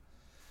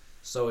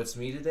So it's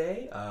me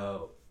today,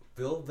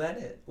 Bill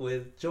Bennett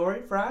with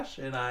Jory Fresh,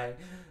 and I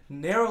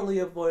narrowly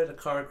avoided a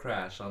car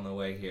crash on the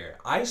way here.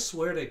 I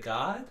swear to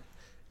God,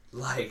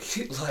 like,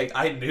 like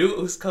I knew it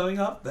was coming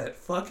up that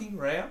fucking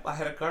ramp. I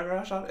had a car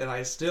crash on, and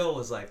I still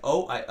was like,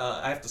 oh,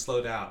 I have to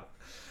slow down,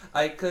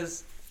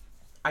 cause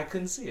I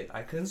couldn't see it.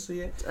 I couldn't see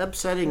it. It's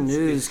upsetting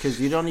news because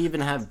you don't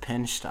even have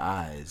pinched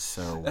eyes.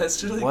 So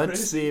That's really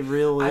what's crazy. the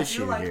real I issue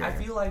feel like here? I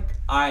feel like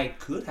I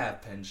could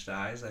have pinched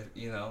eyes. I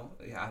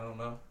don't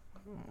know.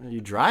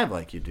 You drive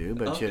like you do,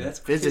 but Okay, you that's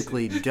crazy.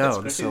 physically That's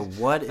don't. crazy. So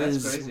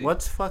That's crazy.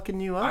 what's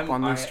fucking you up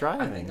on this I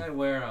driving? think I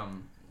wear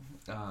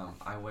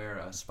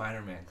a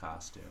Spider-Man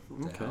costume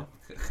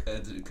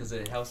because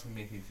it helps me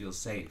make me feel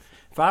safe.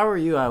 If I were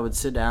you, I would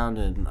sit down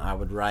and I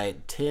would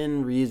write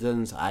 10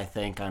 reasons I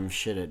think I'm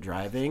shit at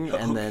driving,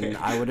 and then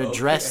I would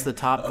address the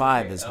top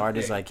 5 as hard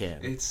as I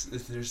can.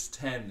 There's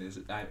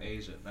 10. I'm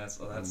Asian. That's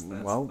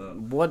well,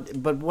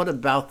 what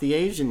about the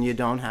Asian? You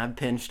don't have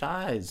pinched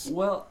eyes.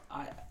 Well,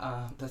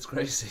 that's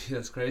crazy.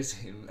 That's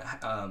crazy.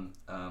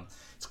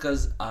 It's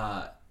because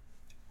I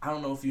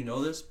don't know if you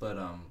know this, but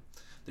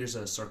there's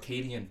a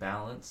circadian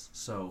balance.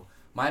 So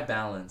my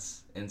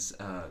balance and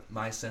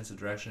my sense of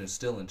direction is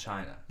still in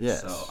China.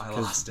 Yes, so I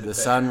lost it. The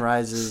sun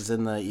rises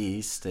in the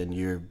east, and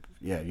you're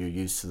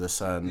used to the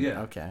sun.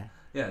 Yeah. Okay.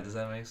 Yeah, does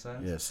that make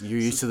sense? Yes, you're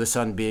used to the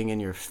sun being in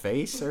your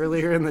face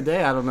earlier in the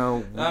day. I don't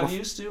know. I'm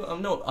used to.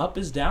 No, up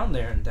is down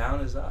there and down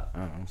is up.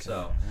 Oh, okay.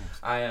 So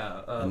I.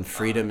 And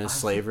freedom is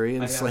slavery,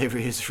 and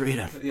slavery is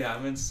freedom. Yeah,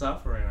 I'm in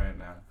suffering right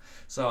now.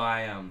 So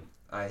I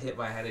hit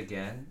my head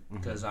again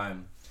because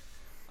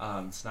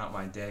it's not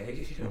my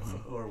day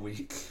or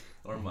week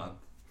or month.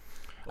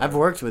 I've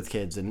worked with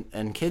kids,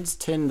 and kids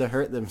tend to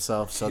hurt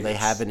themselves, so they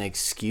have an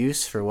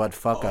excuse for what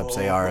fuck-ups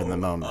they are in the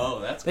moment.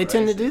 Oh, that's They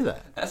crazy. tend to do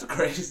that. That's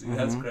crazy.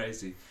 That's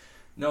crazy.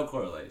 No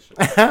correlation.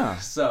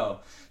 So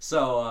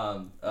what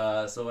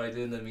I did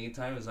in the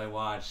meantime is I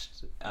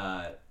watched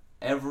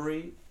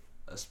every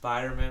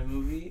Spider-Man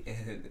movie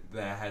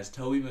that has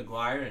Tobey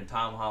Maguire and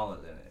Tom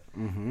Holland in it.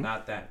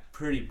 Not that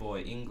pretty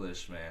boy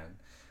English man.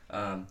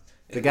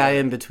 The guy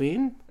in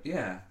between?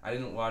 Yeah, I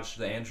didn't watch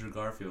the Andrew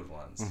Garfield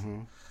ones.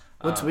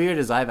 What's weird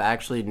is I've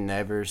actually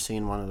never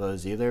seen one of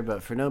those either,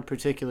 but for no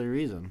particular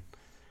reason.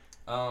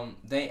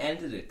 They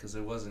ended it because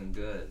it wasn't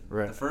good.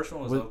 Right. The first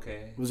one was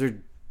okay. Was there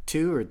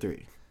 2 or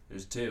 3?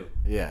 There's 2.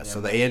 Yeah,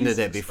 so they ended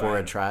it before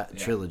a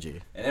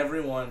trilogy. And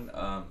everyone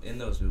in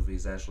those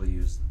movies actually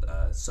used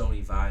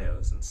Sony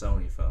Vios and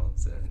Sony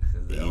phones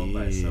because they're owned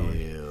by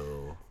Sony.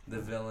 Ew. The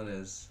villain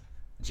is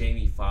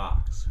Jamie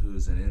Foxx,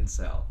 who's an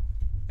incel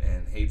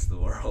and hates the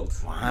world.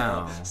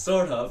 Wow.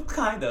 Sort of,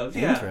 kind of,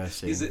 yeah.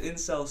 Interesting. He's an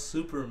incel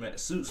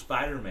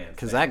Spider-Man.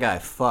 Because that guy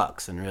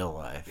fucks in real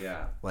life.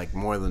 Yeah. Like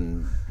more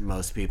than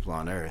most people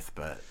on Earth,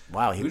 but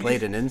wow, he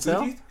played an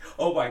incel?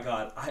 Oh my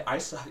god, I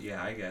saw,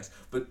 yeah, I guess.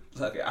 But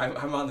look,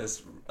 I'm on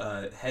this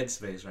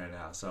headspace right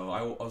now. So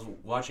I was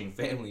watching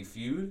Family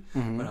Feud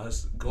when I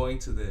was going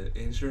to the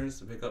insurance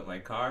to pick up my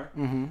car.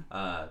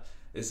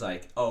 It's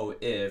like, oh,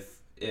 if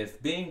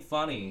being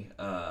funny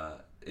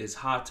is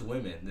hot to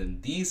women, then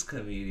these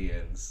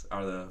comedians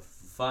are the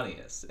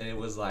funniest. And it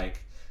was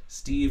like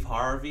Steve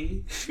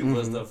Harvey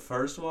was the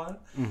first one.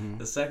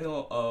 The second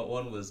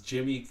one was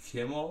Jimmy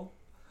Kimmel.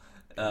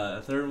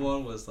 The third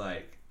one was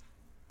like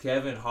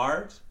Kevin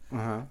Hart.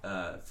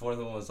 Fourth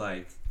one was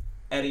like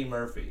Eddie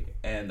Murphy.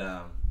 And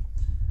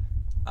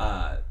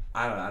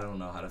I don't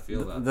know how to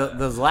feel about that.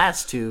 Those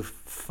last 2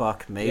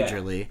 fuck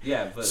majorly.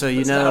 Yeah, but so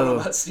let's not know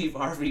about Steve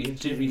Harvey and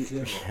Jimmy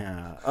Kimmel.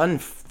 Yeah.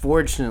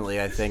 Unfortunately,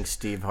 I think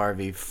Steve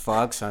Harvey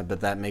fucks,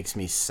 but that makes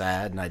me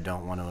sad, and I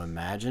don't want to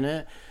imagine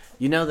it.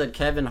 You know that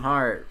Kevin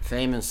Hart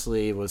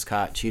famously was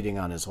caught cheating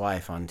on his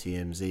wife on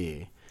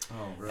TMZ. Oh,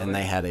 really? And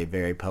they had a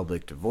very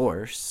public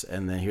divorce.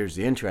 And then here's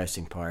the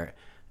interesting part.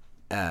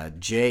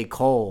 J.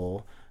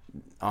 Cole,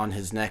 on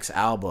his next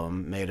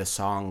album, made a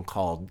song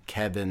called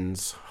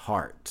Kevin's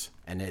Heart.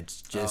 And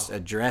it's just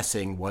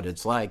addressing what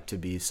it's like to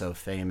be so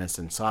famous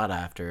and sought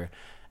after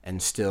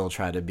and still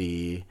try to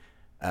be,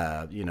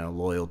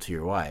 loyal to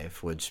your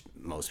wife, which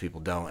most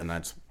people don't. And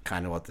that's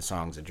kind of what the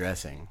song's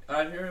addressing.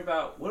 I'm hearing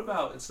what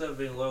about instead of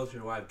being loyal to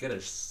your wife, get a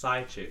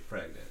side chick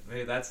pregnant?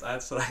 Maybe that's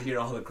what I hear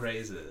all the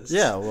craze is.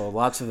 Yeah, well,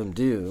 lots of them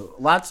do.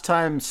 Lots of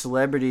times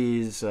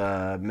celebrities,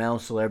 male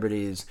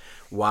celebrities,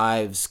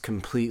 wives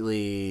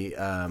completely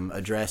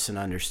address and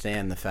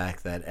understand the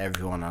fact that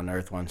everyone on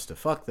earth wants to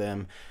fuck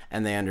them,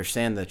 and they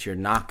understand that you're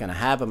not going to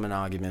have a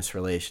monogamous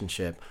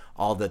relationship.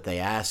 All that they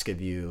ask of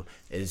you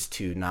is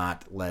to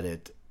not let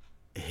it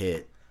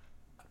hit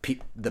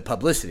the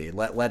publicity.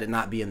 Let it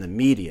not be in the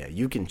media.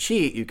 You can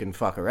cheat, you can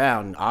fuck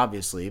around,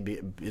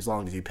 obviously, as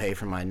long as you pay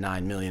for my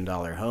 $9 million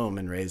home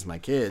and raise my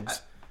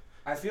kids.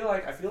 I feel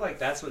like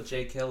that's what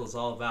J. Cole is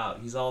all about.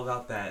 He's all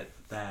about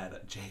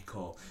that J.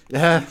 Cole.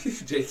 Yeah.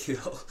 J.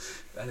 Cole.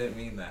 I didn't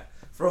mean that.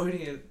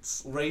 Freudian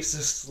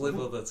racist slip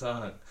of the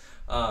tongue.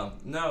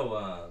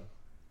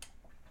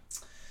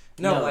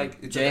 No,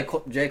 like J.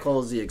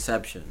 Cole is the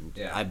exception.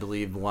 Yeah. I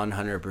believe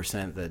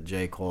 100% that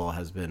J. Cole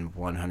has been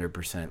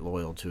 100%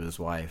 loyal to his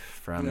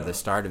wife from the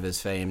start of his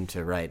fame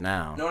to right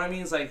now. No, what I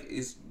mean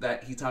is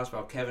that he talks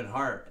about Kevin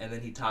Hart, and then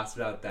he talks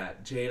about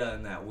that Jada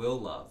and that Will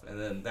love, and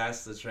then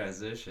that's the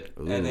transition.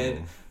 Ooh. And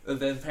then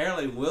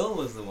apparently Will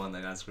was the one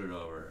that got screwed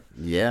over.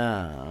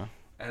 Yeah.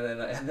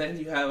 And then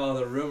you have all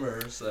the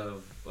rumors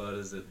of what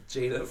is it,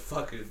 Jada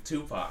fucking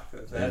Tupac.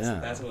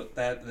 That's what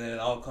that. Then it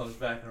all comes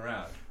back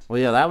around. Well,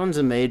 yeah, that one's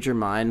a major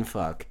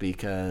mindfuck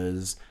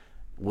because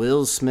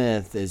Will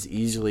Smith is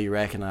easily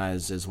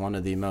recognized as one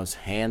of the most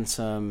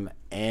handsome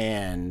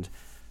and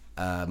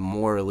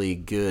morally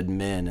good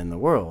men in the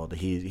world.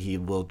 He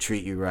will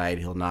treat you right.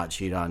 He'll not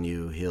cheat on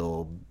you.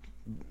 He'll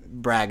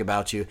brag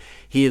about you.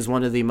 He is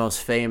one of the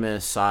most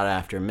famous,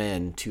 sought-after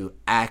men to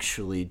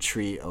actually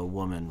treat a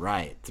woman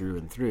right through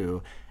and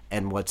through.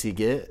 And what's he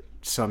get?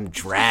 Some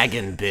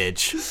dragon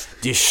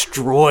bitch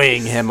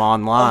destroying him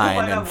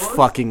online and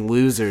fucking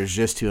losers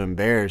just to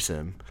embarrass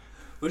him.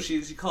 But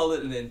she called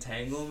it an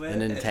entanglement.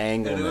 An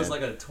entanglement. And it was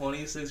like a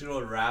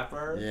 26-year-old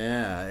rapper.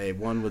 Yeah, a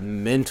one with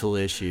mental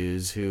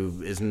issues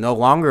who is no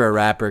longer a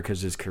rapper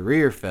because his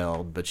career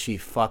failed, but she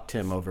fucked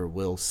him over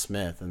Will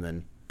Smith and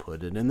then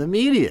put it in the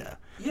media.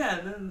 Yeah,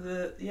 and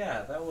then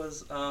that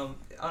was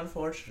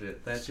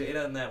unfortunate that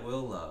Jada and that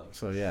Will love.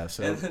 So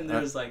and then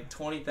there's like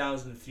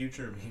 20,000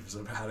 future memes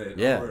about it.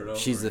 Yeah, over and over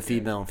she's the again.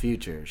 female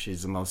future.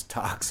 She's the most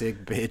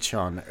toxic bitch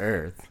on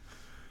earth.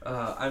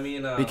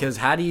 Because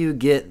how do you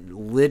get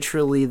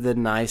literally the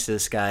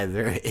nicest guy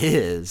there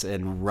is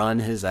and run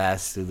his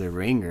ass through the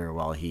ringer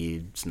while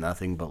he's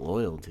nothing but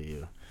loyal to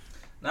you?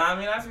 No, I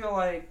mean, I feel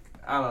like,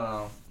 I don't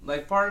know.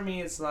 Like, part of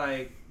me, it's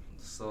like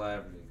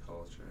celebrity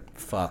culture.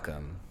 Fuck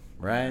them.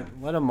 Right?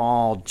 Let them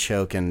all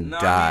choke and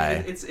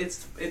die. I mean,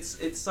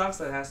 it sucks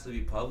that it has to be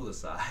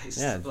publicized.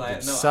 Yeah,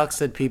 it sucks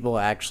that people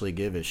actually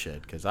give a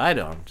shit, because I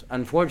don't.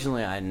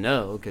 Unfortunately, I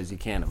know, because you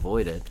can't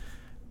avoid it.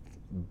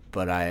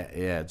 But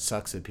it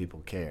sucks that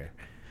people care.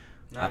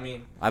 I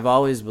mean, I've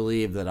always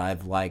believed that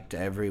I've liked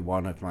every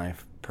one of my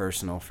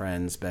personal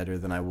friends better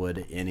than I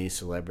would any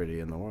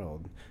celebrity in the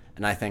world.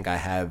 And I think I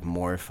have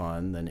more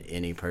fun than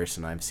any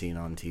person I've seen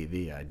on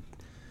TV. I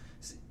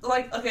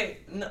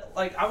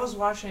was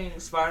watching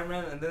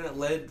Spider-Man, and then it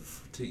led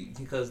to,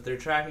 because they're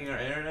tracking our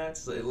internet,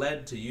 so it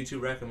led to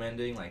YouTube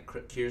recommending, like,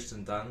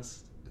 Kirsten Dunst,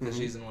 because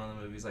she's in one of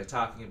the movies, like,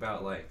 talking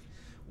about, like,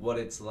 what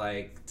it's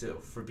like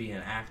for being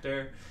an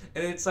actor.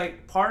 And it's,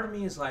 like, part of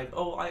me is like,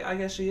 oh, I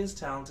guess she is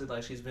talented,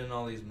 like, she's been in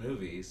all these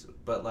movies,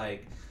 but,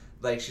 like,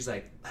 she's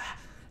like,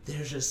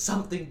 there's just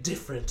something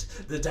different.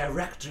 The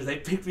director, they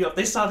picked me up.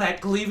 They saw that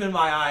gleam in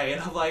my eye.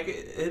 And I'm like,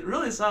 it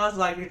really sounds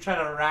like you're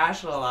trying to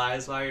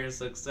rationalize why you're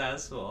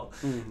successful.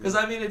 Because,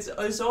 I mean,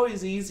 it's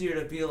always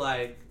easier to be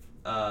like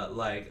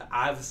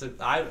I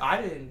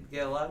didn't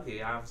get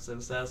lucky. I'm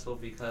successful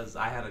because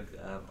I had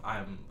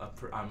I'm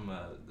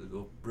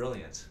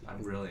brilliant.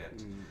 I'm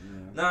brilliant.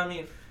 Yeah. No, I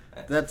mean...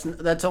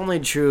 That's only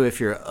true if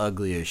you're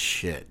ugly as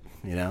shit,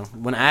 you know?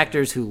 When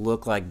actors who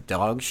look like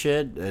dog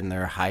shit and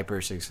they're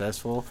hyper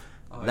successful...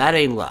 that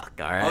ain't luck,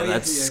 all right?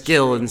 That's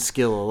skill and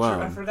skill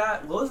alone. I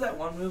forgot. What was that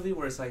one movie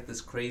where it's like this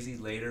crazy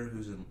lady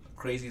who's in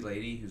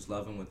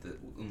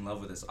love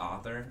with this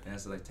author and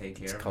has to like take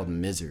care of him? It's called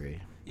Misery.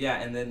 Yeah,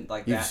 and then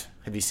like that.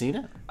 Have you seen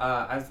it?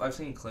 I've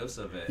seen clips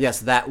of it. Yes,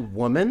 that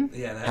woman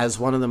has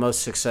one of the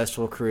most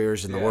successful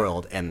careers in the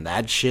world, and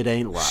that shit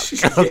ain't luck.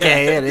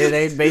 Okay, and it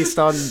ain't based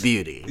on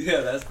beauty.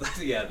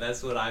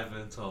 That's what I've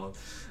been told.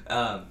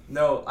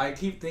 No, I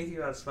keep thinking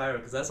about Spider-Man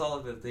because that's all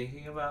I've been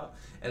thinking about.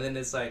 And then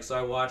it's like, so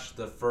I watched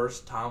the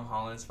first Tom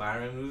Holland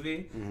Spider-Man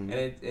movie,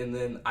 and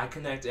then I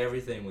connect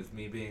everything with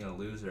me being a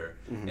loser.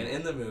 And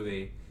in the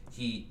movie,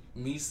 he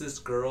meets this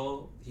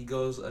girl. He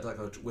goes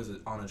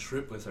on a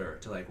trip with her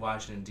to like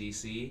Washington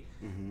D.C.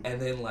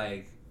 And then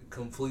like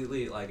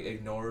completely like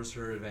ignores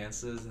her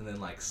advances, and then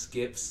like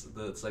skips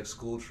the like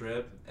school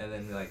trip, and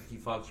then like he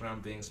fucks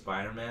around being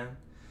Spider-Man.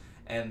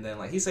 And then,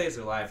 like, he saves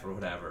her life or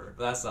whatever,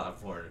 but that's not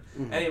important.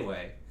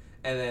 Anyway,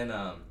 and then,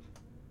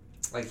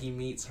 like, he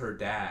meets her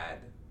dad,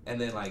 and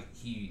then, like,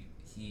 he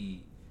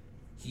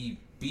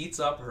beats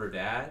up her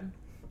dad,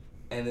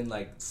 and then,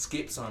 like,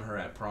 skips on her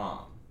at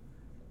prom.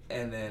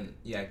 And then,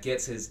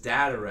 gets his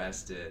dad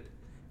arrested,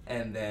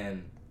 and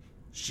then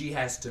she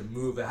has to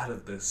move out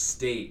of the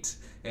state,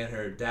 and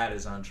her dad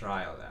is on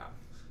trial now.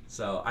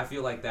 So, I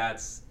feel like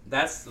that's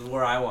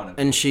where I want to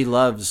be. And she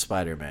loves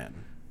Spider-Man.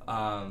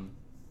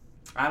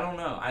 I don't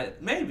know.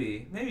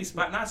 Maybe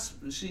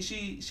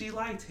she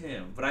liked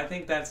him, but I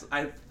think that's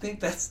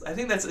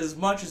as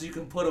much as you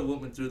can put a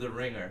woman through the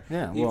ringer.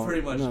 Yeah, he pretty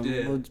much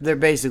did. Well, they're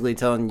basically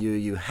telling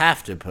you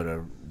have to put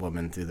a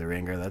woman through the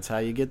ringer. That's how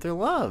you get their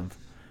love.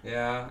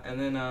 Yeah, and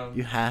then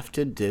you have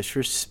to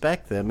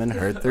disrespect them and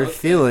hurt their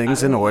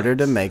feelings in order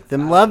to make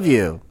them love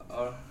you.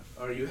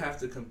 Or you have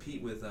to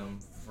compete with them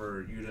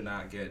for you to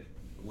not get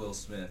Will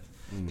Smith.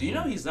 Do you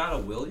know he's not a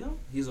William?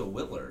 He's a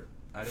Willard.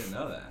 I didn't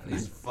know that.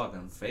 He's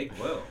fucking fake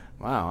Will.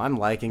 Wow, I'm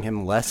liking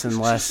him less and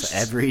less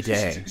every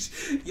day.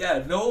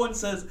 Yeah, no one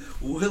says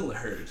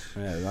Willard.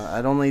 Yeah,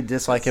 I'd only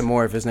dislike him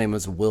more if his name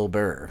was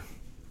Wilbur.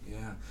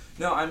 Yeah.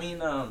 No, I mean,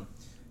 now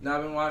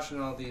I've been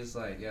watching all these,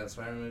 like,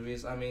 Spider-Man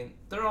movies. I mean,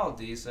 they're all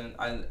decent.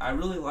 I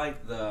really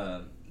like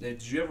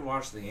did you ever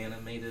watch the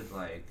animated,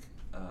 like,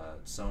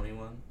 Sony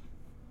one?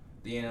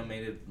 The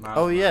animated Miles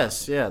Oh, Morales?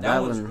 yes, yeah.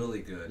 That one's one,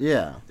 really good.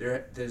 Yeah.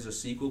 There's a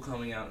sequel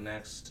coming out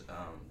next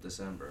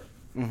December,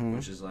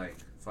 which is, like,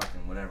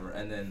 fucking whatever.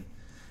 And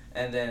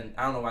then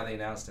I don't know why they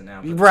announced it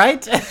now.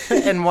 Right?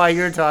 And why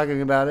you're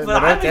talking about it.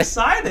 But I'm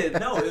excited.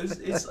 No,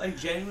 it's like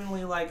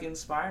genuinely like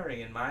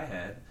inspiring in my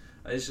head.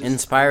 It's just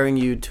inspiring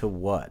you to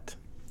what?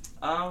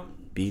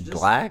 Be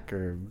black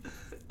or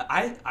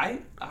I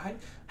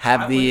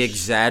have the wish,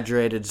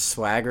 exaggerated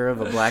swagger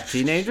of a black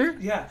teenager?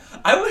 Yeah,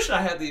 I wish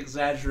I had the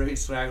exaggerated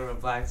swagger of a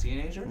black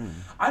teenager.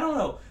 I don't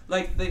know.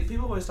 Like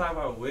people always talk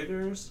about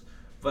wiggers.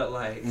 But,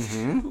 like,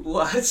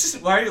 what?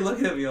 Why are you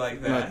looking at me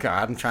like that? Oh,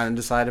 God, I'm trying to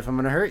decide if I'm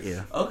going to hurt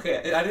you.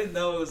 Okay, I didn't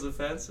know it was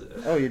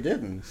offensive. Oh, you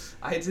didn't?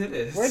 I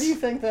didn't. Where do you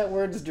think that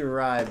word's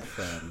derived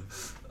from?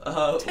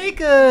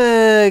 Take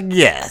a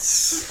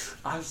guess.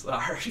 I'm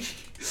sorry.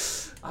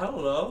 I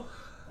don't know.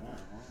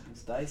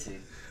 It's dicey.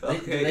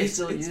 Okay, do they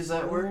still use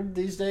that word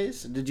these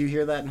days? Did you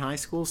hear that in high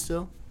school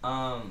still?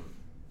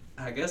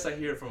 I guess I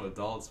hear it from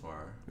adults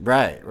more.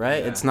 Right. Yeah.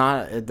 It's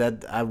not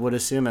that I would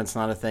assume it's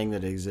not a thing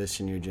that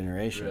exists in your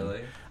generation.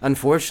 Really?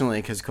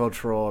 Unfortunately, because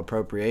cultural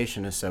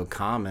appropriation is so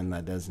common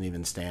that doesn't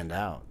even stand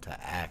out. To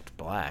act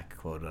black,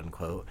 quote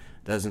unquote,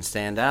 doesn't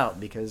stand out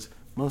because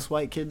most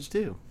white kids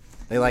do.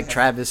 They like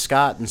Travis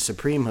Scott and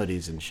Supreme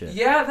hoodies and shit.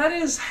 Yeah,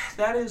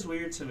 that is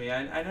weird to me.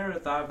 I never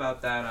thought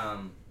about that.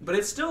 But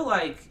it's still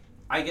like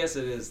I guess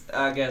it is.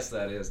 I guess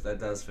that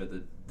does fit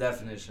the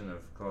definition of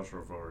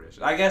cultural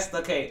appropriation. I guess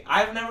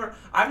I've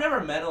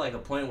never met like a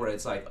point where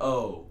it's like I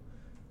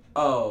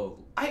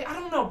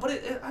don't know, but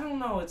I don't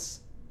know.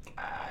 It's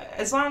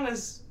as long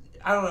as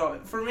I don't know.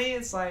 For me,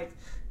 it's like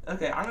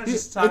okay, I'm gonna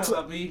just talk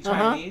about being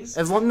Chinese.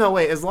 As long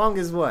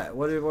as what?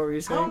 What were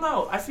you saying? I don't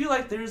know. I feel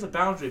like there's a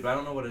boundary, but I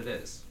don't know what it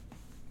is.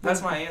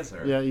 That's my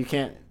answer. Yeah, you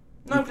can't.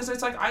 No, because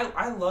it's like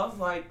I love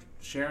like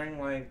sharing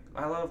like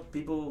I love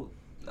people.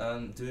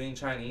 Doing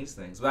Chinese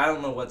things, but I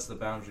don't know what's the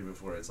boundary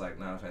before it's like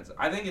not offensive.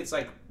 I think it's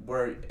like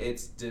where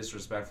it's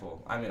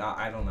disrespectful. I mean,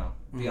 I don't know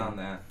beyond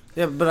that.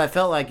 Yeah, but I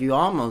felt like you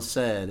almost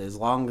said as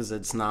long as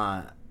it's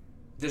not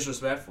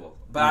disrespectful,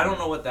 but I don't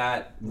know what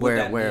that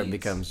where means. It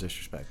becomes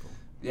disrespectful.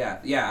 Yeah,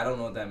 I don't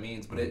know what that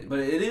means, but it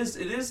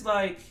is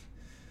like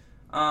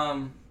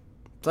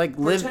it's like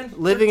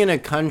living in a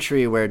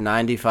country where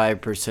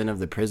 95% of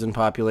the prison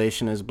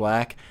population is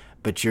black.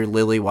 But your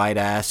lily white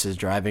ass is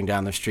driving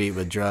down the street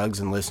with drugs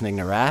and listening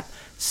to rap.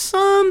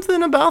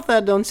 Something about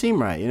that don't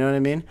seem right. You know what I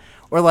mean?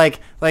 Or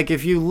like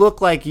if you look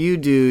like you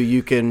do,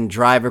 you can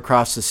drive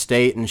across the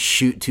state and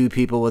shoot 2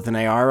 people with an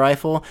AR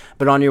rifle.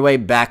 But on your way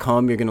back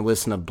home, you're gonna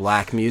listen to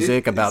black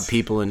music about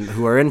people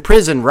who are in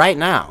prison right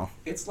now.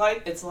 It's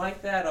like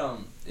that.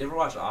 You ever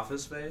watch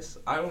Office Space?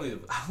 I only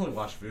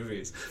watch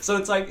movies. So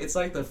it's like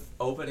the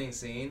opening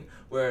scene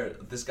where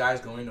this guy's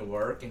going to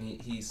work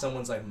and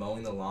someone's like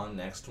mowing the lawn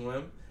next to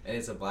him. And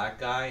it's a black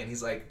guy, and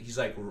he's like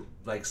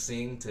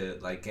singing to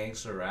like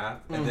gangster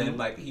rap, and then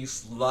like he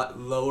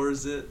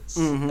lowers it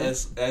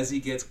as he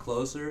gets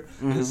closer.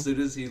 And as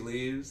soon as he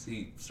leaves,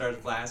 he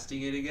starts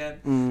blasting it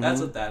again. That's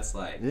what that's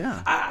like.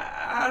 Yeah.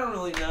 I don't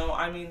really know.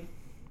 I mean,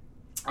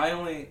 I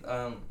only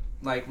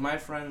like my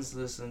friends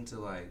listen to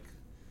like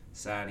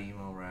sad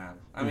emo rap.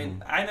 I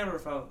mean, I never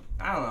thought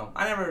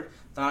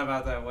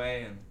about that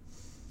way, and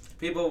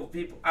people,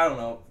 I don't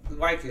know.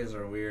 White kids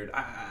are weird.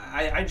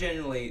 I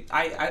genuinely,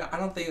 I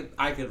don't think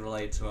I could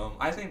relate to them.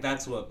 I think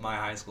that's what my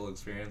high school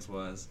experience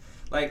was.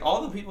 Like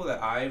all the people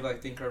that I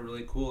like think are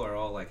really cool are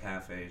all like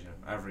half Asian.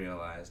 I've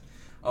realized.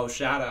 Oh,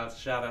 shout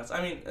outs.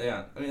 I mean,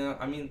 yeah.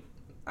 I mean,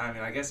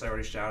 I guess I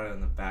already shouted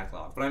in the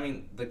backlog, but I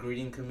mean the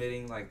greeting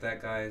committee, like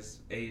that guy's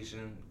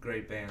Asian,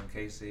 great band,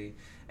 KC,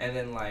 and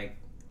then like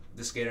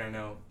the skater I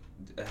know,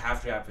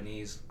 half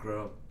Japanese,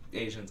 grew up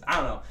Asians. I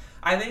don't know.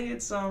 I think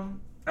it's I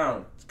don't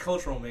know,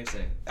 cultural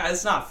mixing.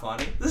 It's not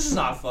funny. This is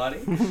not funny.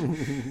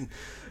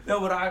 No,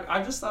 but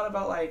I just thought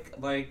about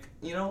like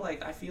you know,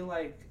 like I feel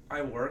like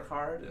I work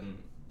hard and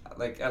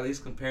like at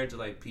least compared to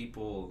like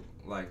people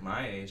like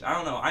my age, I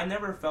don't know. I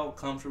never felt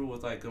comfortable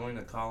with like going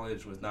to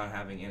college with not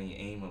having any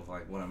aim of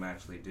like what I'm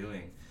actually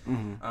doing,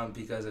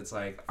 because it's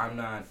like I'm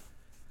not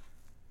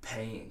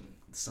paying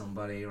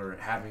somebody or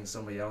having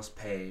somebody else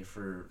pay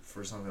for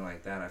something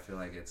like that. I feel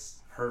like it's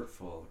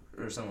hurtful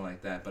or something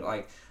like that. But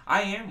like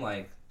I am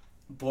like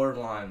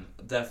borderline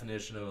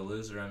definition of a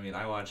loser. I mean,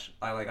 I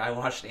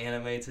watched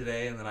anime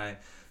today, and then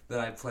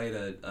I played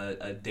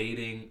a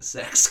dating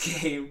sex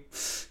game.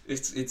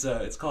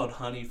 It's called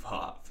Honey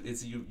Pop.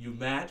 It's you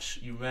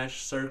match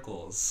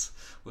circles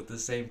with the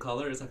same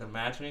color. It's like a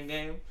matching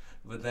game,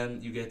 but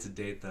then you get to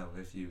date them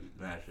if you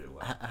match it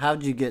well.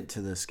 How'd you get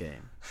to this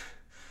game?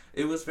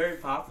 It was very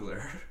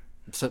popular.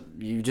 So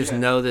you just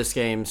know this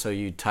game, so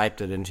you typed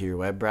it into your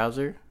web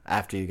browser?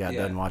 after you got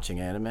Yeah. done watching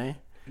anime?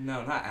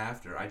 No, not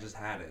after. I just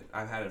had it.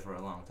 I've had it for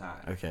a long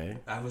time. Okay.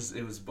 I was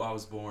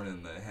born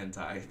in the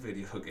hentai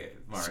video game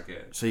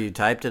market. So you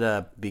typed it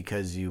up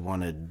because you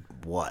wanted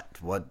what?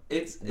 What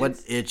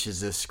itch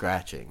is this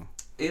scratching?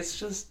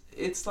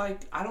 It's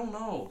like, I don't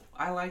know.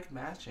 I like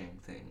matching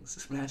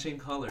things, matching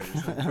colors,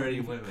 and pretty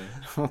women.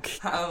 Okay.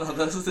 I don't know.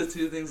 Those are the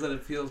two things that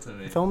appeal to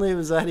me. If only it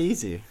was that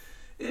easy.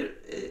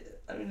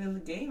 I mean, in the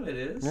game it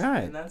is. All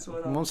right. And that's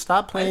what Well,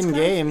 stop playing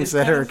games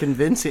that are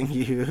convincing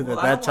you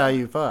that that's how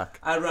you fuck.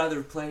 I'd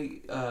rather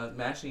play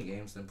matching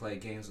games than play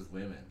games with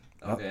women.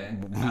 Okay.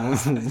 How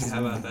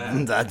about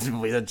that?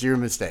 That's your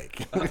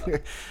mistake.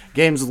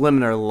 Games with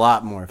women are a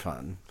lot more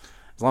fun,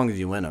 as long as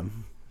you win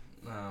them.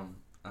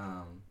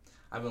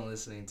 I've been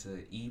listening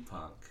to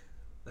E-punk.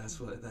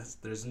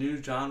 There's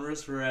new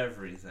genres for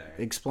everything.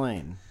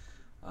 Explain.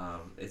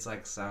 It's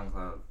like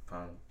SoundCloud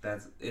punk.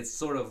 It's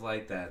sort of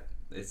like that.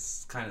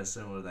 It's kind of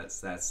similar to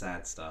that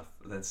sad stuff,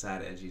 that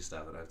sad edgy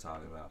stuff that I'm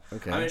talking about.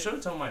 Okay. I mean, I showed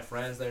it to my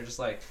friends. They're just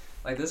like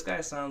this guy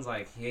sounds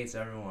like he hates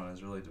everyone and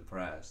is really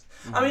depressed.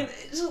 Mm-hmm. I mean,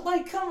 it's just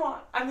like, come on.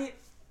 I mean,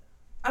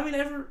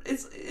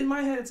 it's in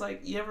my head. It's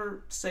like, you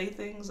ever say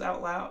things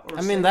out loud?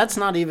 Or that's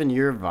not even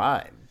your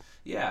vibe.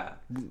 Yeah.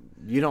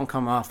 You don't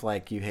come off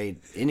like you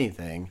hate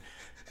anything,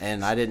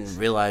 and I didn't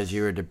realize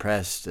you were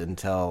depressed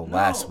until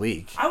last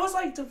week. I was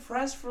like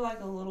depressed for like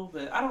a little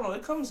bit. I don't know.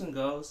 It comes and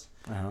goes.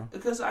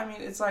 Because I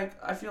mean, it's like,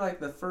 I feel like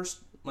the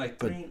first like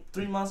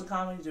three months of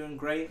comedy doing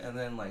great, and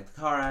then like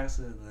the car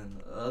accident and then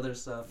other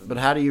stuff. But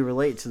how do you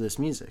relate to this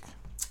music?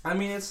 I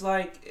mean, it's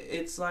like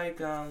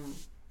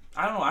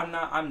I don't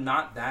know. I'm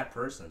not that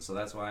person, so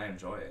that's why I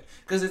enjoy it.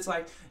 Because it's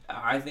like,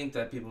 I think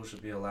that people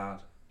should be allowed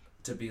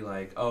to be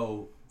like,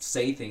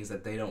 say things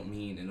that they don't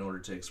mean in order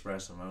to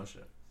express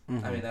emotion.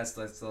 Mm-hmm. I mean, that's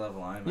the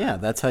level I'm at. Yeah,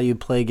 that's how you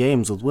play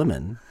games with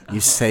women.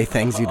 You say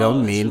things you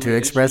don't mean really to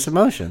express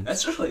emotion.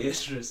 That's really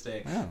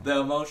interesting. Yeah. The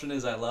emotion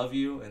is I love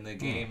you, and the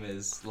game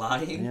is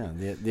lying. Yeah,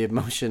 the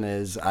emotion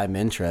is I'm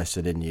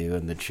interested in you,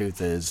 and the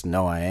truth is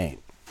no, I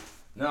ain't.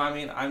 No, I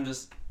mean,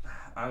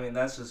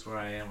 that's just where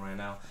I am right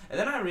now. And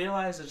then I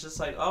realized it's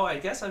just like, I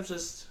guess I'm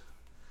just,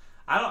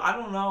 I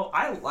don't know.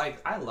 I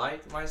like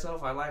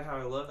myself. I like how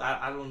I look.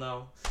 I don't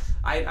know.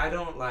 I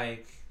don't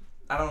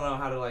know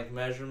how to like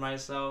measure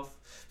myself.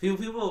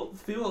 People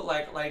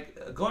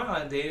like going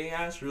on dating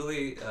apps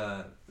really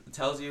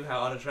tells you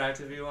how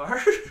unattractive you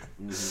are.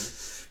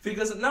 Mm-hmm.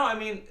 Because no, I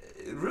mean,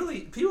 really,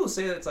 people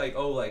say that it's like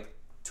 20%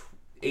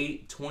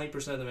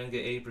 of the men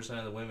get 80%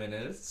 of the women,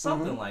 and it's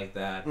something like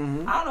that.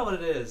 Mm-hmm. I don't know what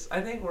it is.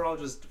 I think we're all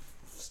just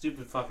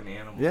stupid fucking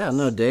animals. Yeah,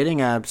 no, dating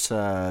apps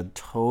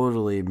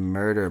totally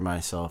murder my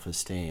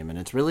self-esteem, and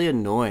it's really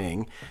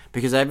annoying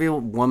because every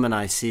woman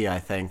I see, I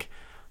think,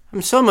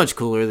 I'm so much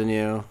cooler than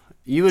you.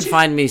 You would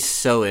find me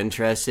so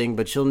interesting,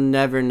 but you'll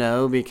never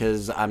know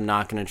because I'm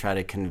not going to try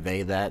to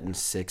convey that in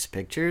 6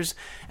 pictures.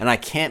 And I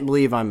can't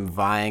believe I'm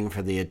vying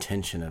for the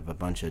attention of a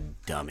bunch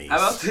of dummies. How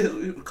about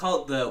we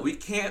call it the We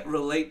Can't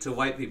Relate to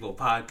White People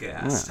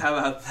podcast? Yeah. How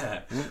about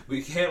that?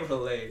 We can't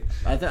relate.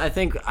 I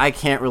think I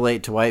can't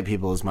relate to white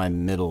people is my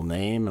middle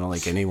name. I don't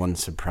like anyone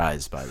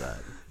surprised by that.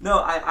 No,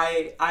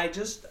 I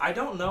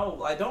don't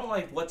know. I don't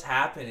like what's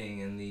happening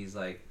in these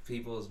like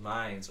people's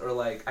minds, or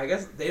like I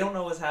guess they don't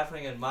know what's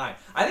happening in mine.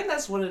 I think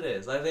that's what it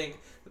is. I think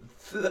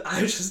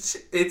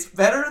it's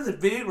better than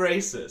being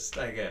racist,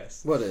 I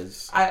guess. What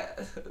is?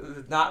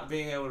 Not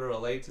being able to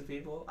relate to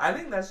people. I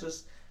think that's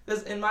just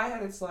because in my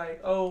head it's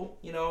like,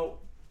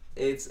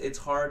 it's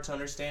hard to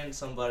understand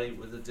somebody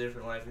with a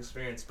different life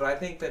experience. But I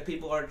think that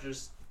people are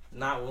just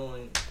not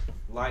willing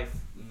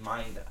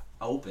mind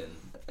open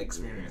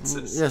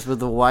experiences. Yes, but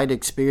the white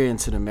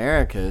experience in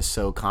America is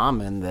so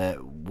common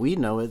that we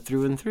know it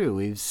through and through.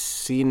 We've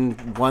seen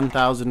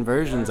 1,000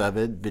 versions of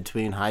it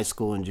between high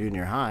school and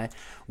junior high.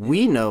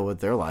 We know what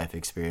their life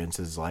experience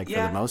is like for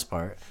the most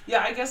part.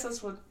 Yeah, I guess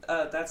that's what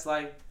that's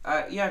like.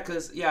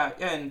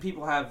 And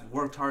people have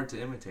worked hard to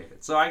imitate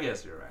it. So I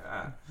guess you're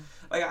right.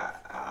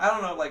 I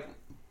don't know. Like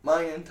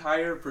my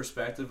entire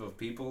perspective of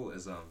people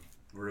is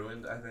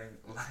ruined. I think.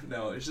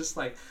 No, it's just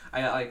like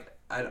I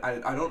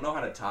don't know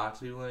how to talk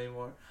to people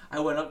anymore. I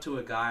went up to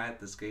a guy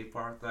at the skate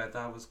park that I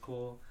thought was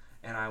cool,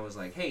 and I was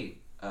like, "Hey,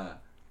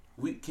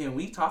 can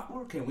we talk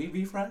more? Can we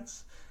be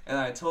friends?" And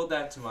I told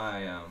that to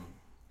my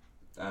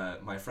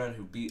my friend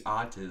who beat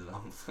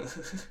autism.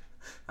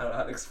 I don't know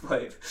how to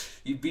explain.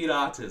 He beat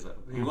autism.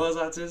 He was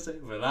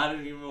autistic, but not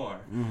anymore.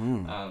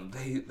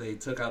 Mm-hmm. They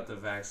took out the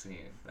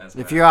vaccine.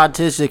 If you're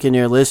autistic and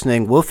you're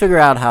listening, we'll figure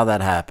out how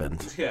that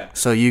happened. Yeah.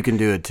 So you can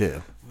do it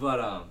too.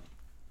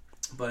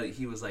 But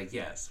he was like,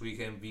 yes, we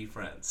can be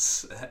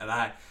friends, and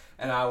I'm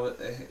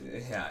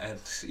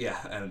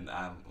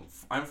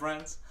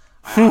friends.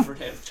 I offered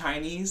him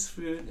Chinese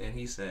food, and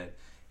he said,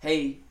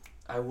 hey,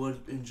 I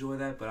would enjoy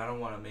that, but I don't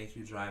want to make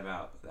you drive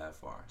out that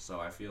far. So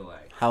I feel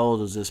like. How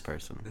old is this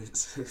person?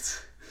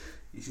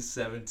 He's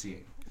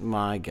 17.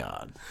 My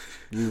God,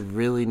 you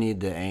really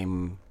need to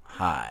aim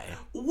high.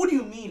 What do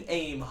you mean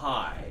aim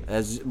high?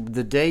 As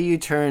the day you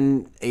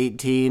turn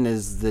 18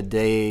 is the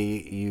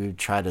day you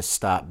try to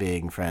stop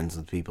being friends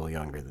with people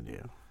younger than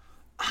you.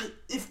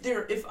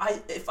 If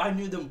I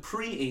knew them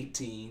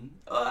pre-18,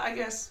 I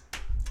guess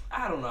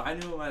I don't know. I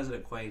knew him as an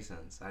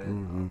acquaintance. I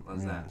didn't know what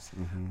was that.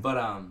 Mm-hmm.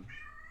 But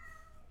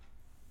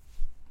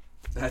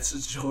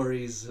that's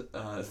Jory's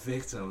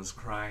victims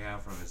crying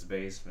out from his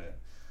basement.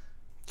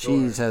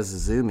 Cheese has the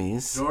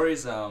zoomies.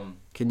 Jory's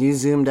Can you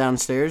zoom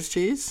downstairs,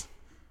 Cheese?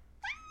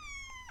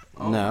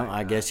 Oh no,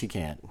 I guess you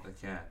can't. The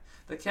cat.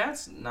 The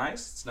cat's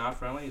nice. It's not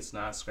friendly. It's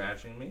not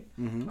scratching me.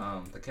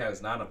 Mm-hmm. The cat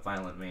is not a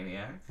violent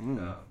maniac.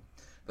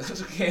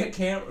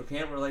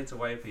 Can't relate to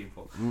white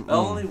people. Mm-mm. The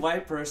only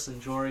white person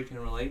Jory can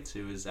relate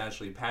to is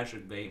actually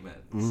Patrick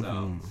Bateman.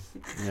 So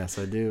yes,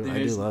 I do.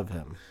 I do love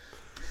him.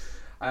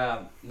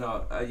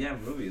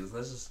 Movies.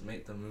 Let's just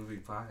make the movie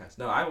podcast.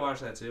 No, I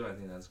watched that too. I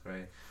think that's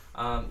great.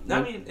 I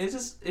mean,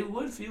 it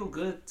would feel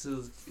good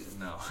to.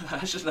 No,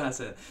 I should not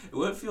say that. It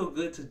would feel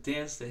good to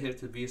dance to Hip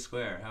to Be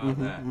Square. How about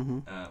that?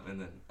 And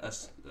then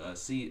us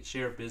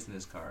share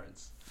business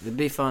cards. It'd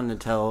be fun to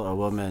tell a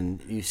woman,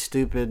 "You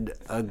stupid,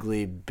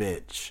 ugly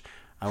bitch.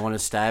 I want to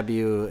stab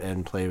you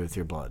and play with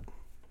your blood."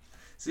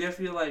 See, I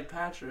feel like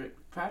Patrick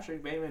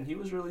Bateman. He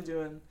was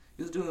doing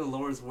the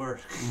Lord's work,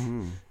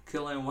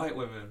 killing white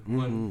women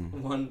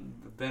one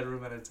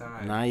bedroom at a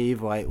time.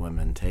 Naive white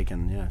women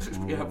taken, yes.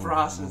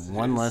 Prostitutes.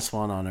 One less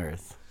one on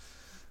earth.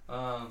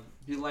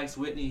 He likes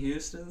Whitney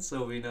Houston,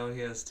 so we know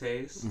he has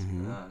taste.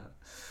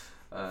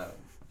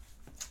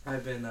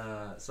 I've been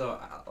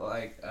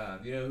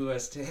you know who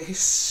has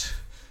taste?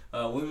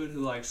 Women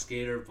who like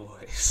skater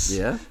boys.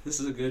 Yeah. This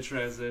is a good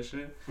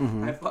transition.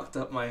 I fucked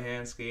up my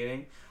hand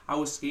skating. I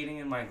was skating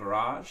in my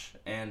garage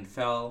and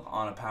fell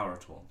on a power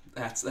tool.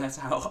 That's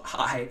how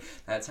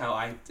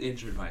I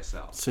injured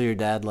myself. So your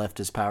dad left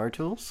his power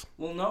tools?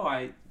 Well, no,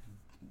 I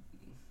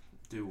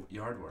do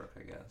yard work,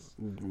 I guess,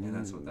 and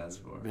that's what that's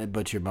for.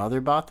 But your mother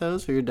bought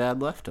those, or your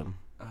dad left them?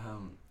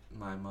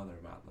 My mother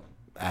bought them.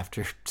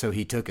 So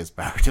he took his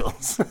power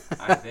tools.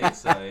 I think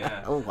so,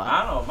 yeah. Oh wow.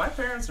 I don't know. My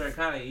parents are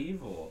kind of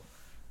evil.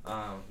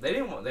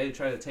 They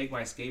tried to take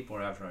my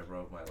skateboard after I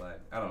broke my leg.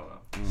 I don't know.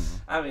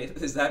 I mean,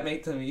 does that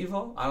make them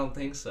evil? I don't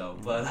think so.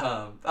 But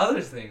other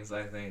things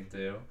I think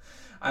do.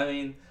 I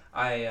mean,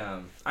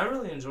 I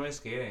really enjoy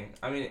skating.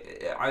 I mean,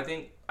 I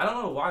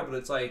don't know why, but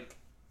it's like,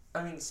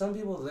 I mean, some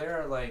people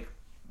there are like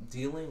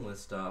dealing with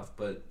stuff,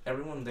 but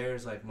everyone there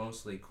is like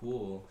mostly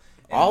cool.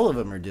 All of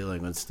them are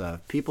dealing with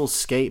stuff. People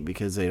skate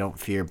because they don't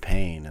fear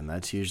pain, and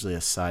that's usually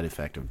a side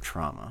effect of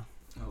trauma.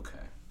 Okay.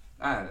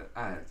 I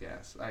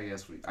guess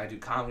I do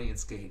comedy and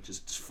skate,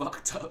 just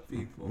fucked up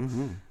people.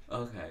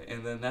 Okay,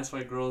 and then that's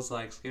why girls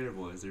like skater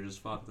boys. They're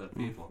just fucked up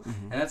people,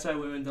 and that's why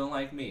women don't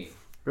like me.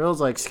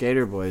 Girls like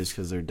skater boys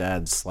because their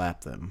dads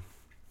slap them.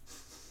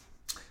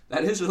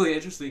 That is really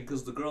interesting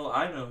because the girl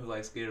I know who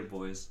likes skater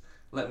boys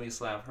let me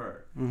slap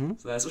her.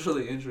 So that's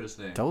really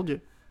interesting. Told you.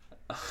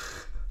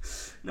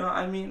 No,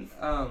 I mean,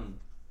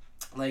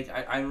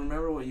 I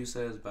remember what you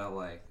said about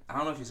like, I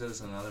don't know if you said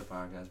this in another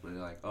podcast, but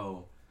you're like,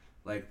 oh,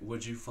 like,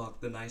 would you fuck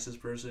the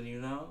nicest person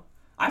you know?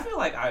 I feel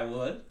like I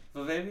would,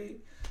 but maybe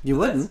you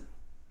wouldn't.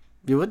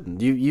 You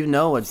wouldn't. You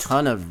know a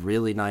ton of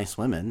really nice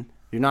women.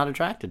 You're not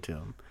attracted to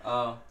them.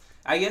 Oh,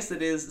 I guess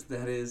that is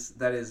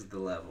the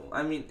level.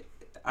 I mean,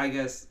 I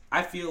guess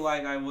I feel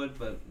like I would,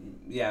 but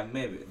yeah,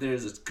 maybe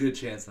there's a good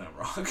chance that I'm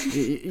wrong.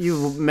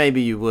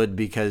 Maybe you would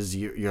because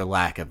your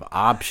lack of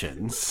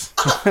options.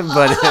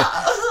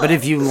 but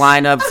if you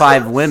line up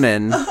 5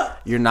 women,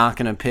 you're not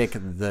gonna pick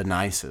the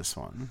nicest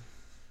one.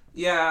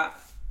 Yeah,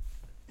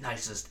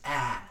 nicest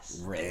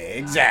ass.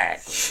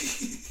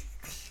 Exactly.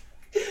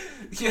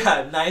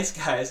 Yeah, nice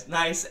guys,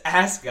 nice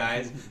ass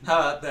guys. How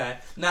about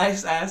that?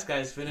 Nice ass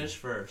guys finish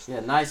first.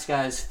 Yeah, nice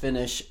guys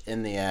finish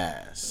in the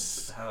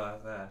ass. How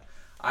about that?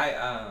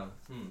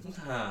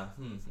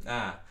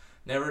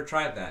 Never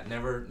tried that.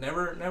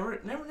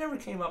 Never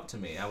came up to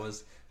me. I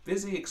was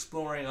busy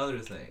exploring other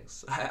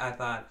things. I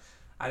thought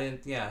I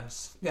didn't. Yeah.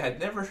 I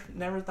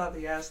never thought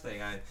the ass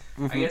thing. I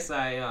guess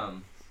I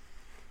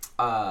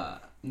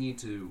need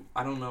to.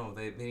 I don't know.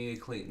 They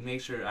need to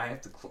make sure I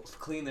have to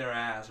clean their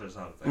ass or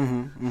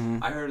something.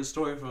 I heard a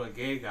story from a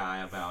gay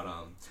guy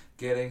about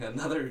getting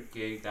another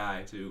gay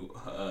guy to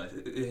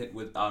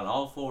with on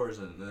all fours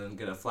and then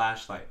get a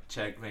flashlight,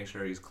 make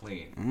sure he's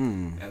clean,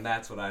 and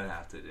that's what I'd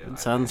have to do. It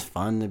sounds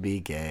fun to be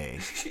gay.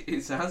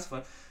 It sounds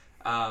fun.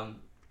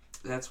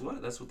 That's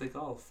what they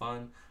call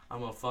fun.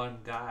 I'm a fun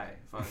guy,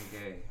 fun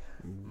gay.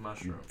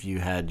 Mushroom. You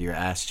had your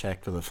ass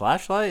checked with a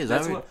flashlight?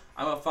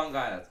 I'm a fun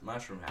guy at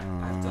Mushroom Hat.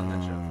 I've done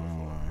that joke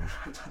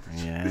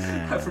before.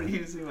 Yeah. I'm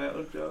reusing my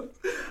own jokes.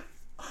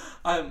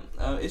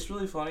 It's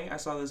really funny. I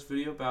saw this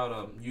video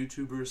about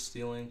YouTubers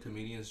stealing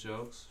comedians'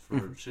 jokes for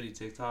shitty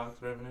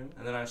TikTok revenue,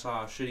 and then I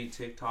saw shitty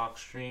TikTok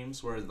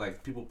streams where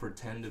like people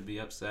pretend to be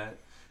upset.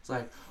 It's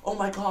like, oh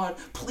my god,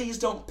 please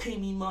don't pay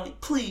me money,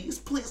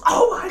 please.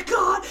 Oh my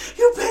god,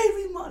 you paid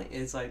me money.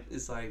 And it's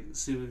like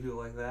stupid people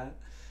like that.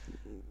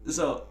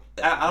 So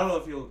I don't know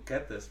if you'll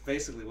get this.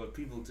 Basically, what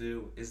people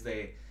do is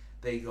they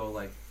they go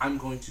like, I'm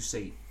going to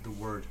say the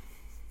word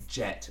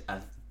jet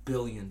 1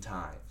 billion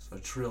times,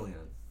 1 trillion,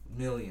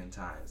 million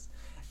times,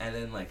 and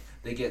then like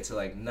they get to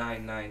like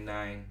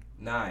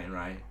 9999,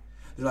 right?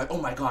 They're like,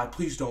 oh my god,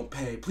 please don't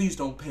pay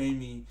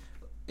me.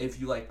 If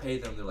you like pay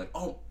them, they're like,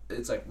 oh,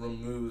 it's like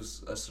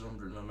removes a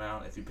certain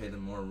amount. If you pay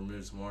them more,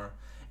 removes more.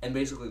 And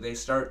basically they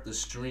start the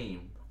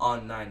stream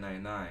on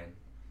 999,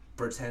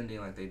 pretending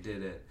like they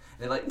did it.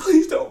 And they're like,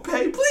 please don't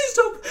pay, please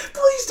don't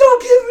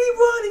give me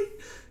money.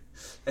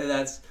 And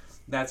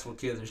that's what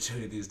kids are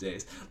doing these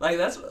days. Like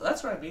that's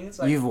what I mean. It's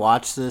like, you've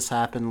watched this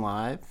happen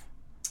live?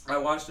 I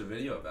watched a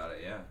video about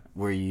it, yeah.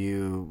 Were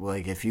you,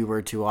 like, if you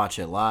were to watch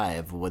it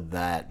live, would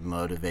that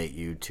motivate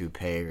you to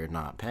pay or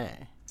not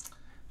pay?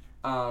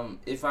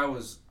 If I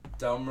was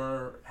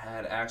dumber,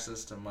 had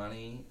access to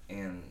money,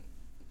 and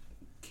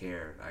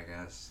cared, I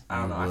guess.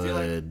 I don't know. I feel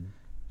like...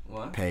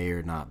 What? Pay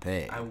or not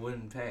pay? I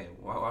wouldn't pay.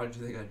 Why would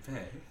you think I'd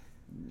pay?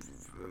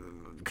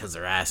 Because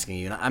they're asking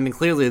you. I mean,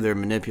 clearly they're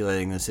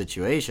manipulating the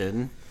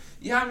situation.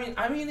 Yeah,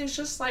 I mean, it's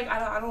just like,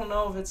 I don't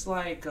know if it's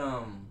like,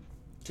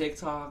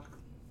 TikTok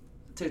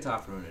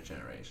ruined a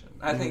generation.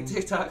 I think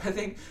TikTok. I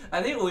think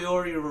we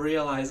already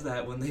realized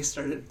that when they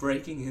started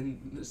breaking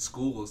in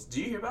schools.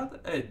 Do you hear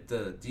about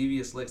the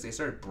Devious Licks? They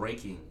started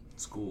breaking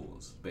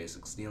schools,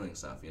 basically stealing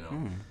stuff. You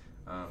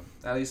know,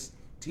 at least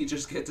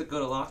teachers get to go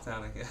to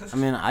lockdown, I guess. I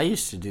mean, I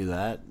used to do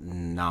that,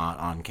 not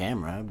on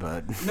camera,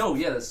 but no,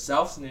 yeah, the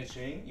self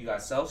snitching. You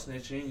got self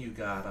snitching. You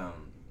got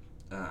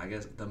I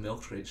guess the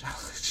milk crate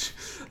challenge.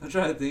 I'm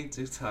trying to think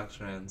TikTok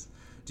trends.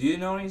 Do you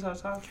know any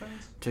TikTok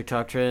trends?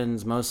 TikTok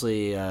trends,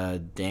 mostly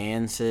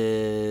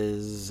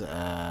dances.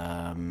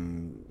 Yeah,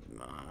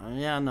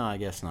 no, I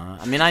guess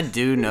not. I mean, I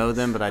do know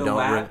them, but I don't.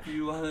 WAP?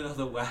 You want to know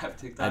the WAP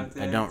TikTok dance?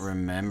 I don't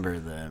remember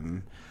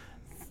them.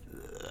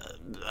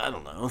 I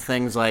don't know.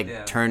 Things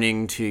like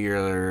turning to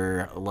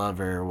your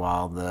lover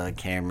while the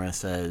camera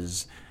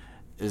says,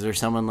 "Is there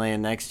someone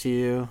laying next to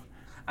you?"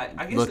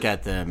 I guess look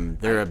at them.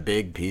 They're a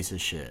big piece of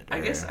shit. I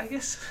guess.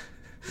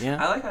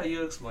 Yeah. I like how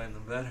you explain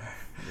them better.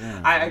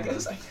 Yeah. I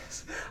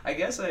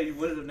guess I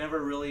would have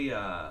never really.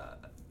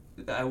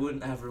 I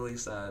wouldn't have really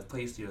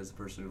placed you as a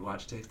person who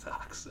watched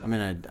TikToks. So. I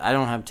mean, I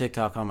don't have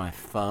TikTok on my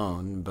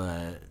phone,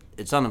 but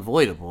it's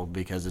unavoidable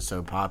because it's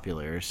so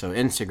popular. So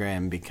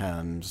Instagram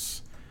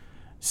becomes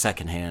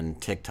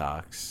secondhand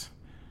TikToks.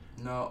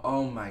 No,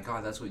 oh my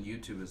god, that's what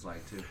YouTube is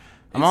like too.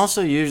 I'm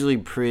also usually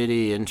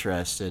pretty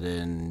interested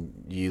in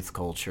youth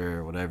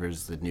culture,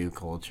 whatever's the new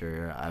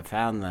culture. I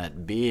found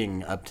that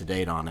being up to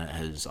date on it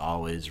has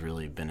always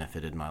really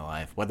benefited my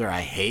life. Whether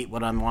I hate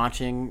what I'm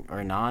watching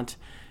or not,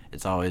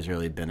 it's always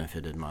really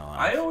benefited my life.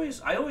 I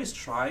always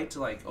try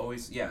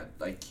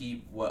to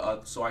keep what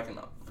up so I can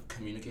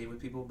communicate with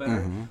people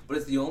better. Mm-hmm. But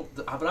it's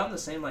but I'm the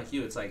same like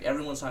you. It's like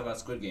everyone's talking about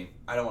Squid Game.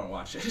 I don't want to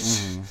watch it.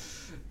 Mm-hmm.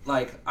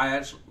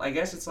 I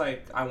guess it's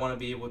like I want to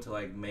be able to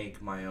like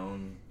make my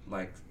own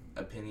like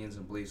opinions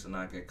and beliefs and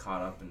not get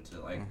caught up into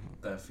like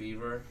the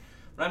fever.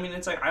 But I mean,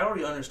 it's like I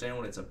already understand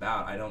what it's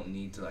about. I don't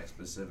need to like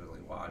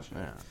specifically watch it.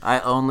 Yeah. I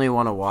only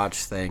want to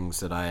watch things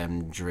that I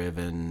am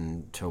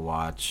driven to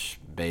watch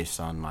based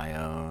on my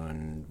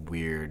own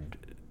weird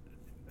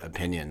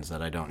opinions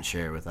that I don't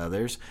share with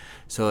others.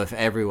 So if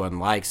everyone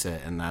likes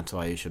it and that's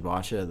why you should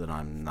watch it, then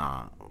I'm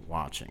not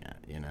watching it,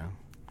 you know?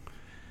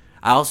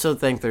 I also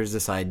think there's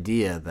this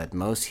idea that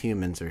most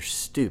humans are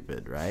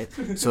stupid, right?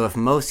 So if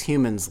most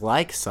humans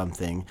like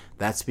something,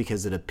 that's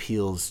because it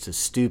appeals to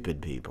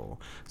stupid people.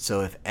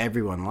 So if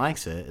everyone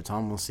likes it, it's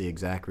almost the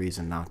exact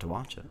reason not to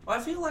watch it. Well,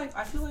 I feel like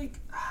I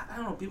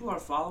don't know, people are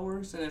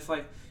followers, and if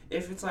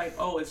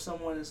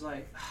someone is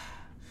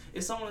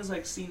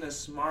like seen as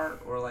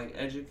smart or like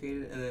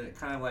educated, and then it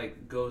kind of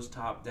like goes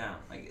top down,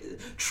 like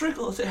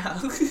trickle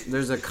down.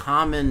 There's a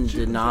common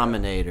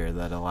denominator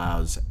that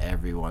allows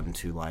everyone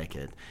to like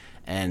it.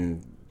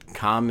 And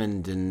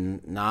common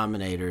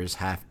denominators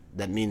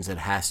that means it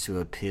has to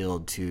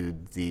appeal to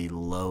the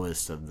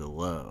lowest of the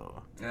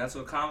low. And that's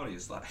what comedy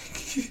is like.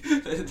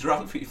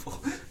 Drunk people.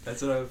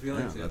 That's what I'm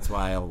feeling to. That's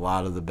why a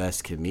lot of the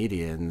best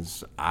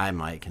comedians I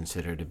might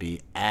consider to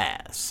be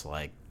ass,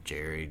 like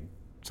Jerry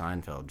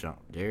Seinfeld.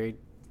 Jerry?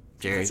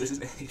 That's his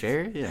name.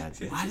 Jerry? Yeah.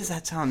 Why does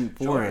that sound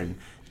foreign?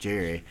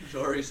 Jory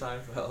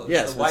Seinfeld.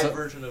 Yes, the white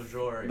version of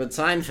Jory. But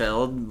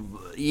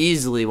Seinfeld,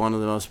 easily one of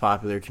the most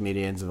popular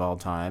comedians of all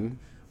time.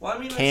 Well, I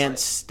mean, can't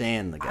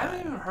stand the guy. I haven't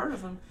even heard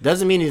of him.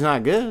 Doesn't mean he's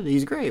not good.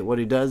 He's great. What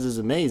he does is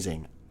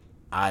amazing.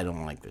 I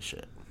don't like the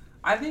shit.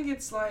 I think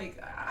it's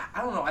like,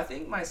 I don't know. I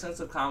think my sense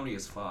of comedy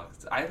is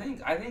fucked. I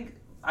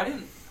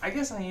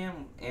guess I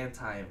am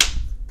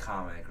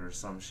anti-comic or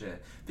some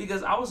shit,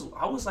 because I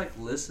was like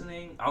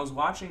listening. I was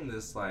watching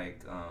this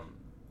like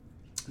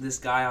this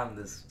guy on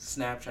this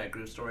Snapchat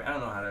group story. I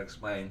don't know how to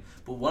explain,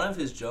 but one of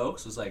his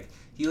jokes was like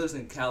he lives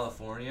in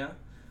California,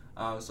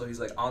 so he's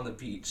like on the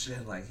beach,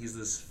 and like he's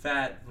this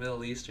fat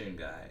Middle Eastern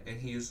guy,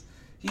 and he's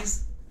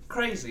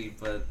crazy,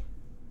 but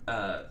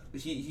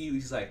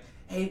he's like,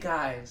 hey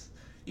guys,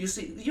 you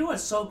know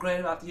what's so great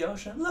about the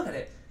ocean? Look at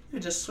it. You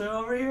can just swim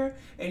over here,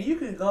 and you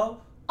can go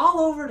all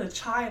over to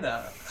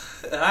China.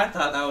 And I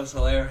thought that was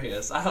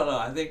hilarious. I don't know.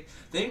 I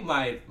think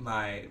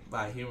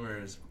my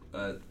humor is,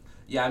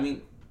 yeah. I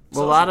mean,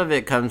 well, a lot of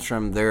it comes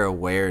from their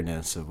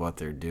awareness of what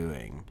they're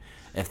doing.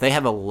 If they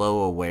have a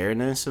low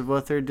awareness of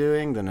what they're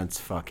doing, then it's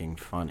fucking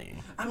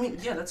funny. I mean,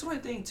 yeah, that's what I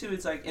think too.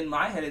 It's like in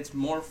my head, it's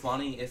more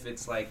funny if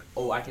it's like,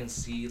 oh, I can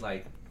see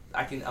like.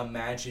 I can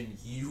imagine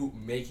you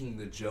making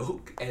the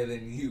joke and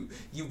then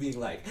you being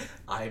like,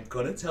 I'm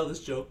gonna tell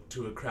this joke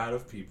to a crowd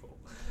of people.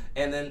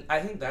 And then I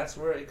think that's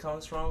where it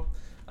comes from.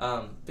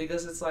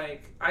 Because it's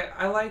like,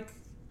 I like,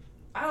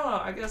 I don't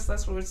know, I guess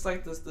that's where it's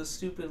like the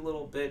stupid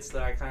little bits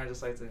that I kind of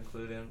just like to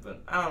include in.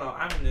 But I don't know,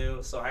 I'm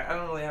new, so I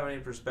don't really have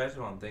any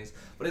perspective on things.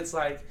 But it's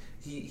like,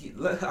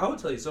 I would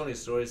tell you so many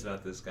stories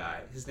about this guy.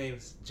 His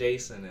name's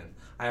Jason, and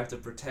I have to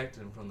protect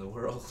him from the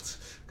world.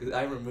 Because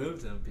I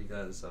removed him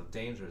because of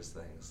dangerous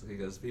things.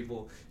 Because he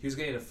was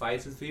getting into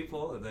fights with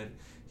people, and then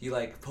he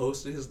like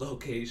posted his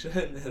location,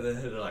 and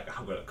then they're like,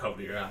 I'm gonna come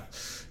to your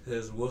house.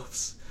 His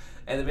whoops.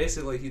 And then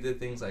basically he did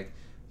things like,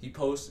 he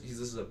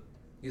posted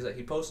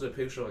a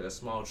picture of like a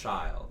small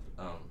child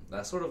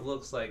that sort of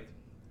looks like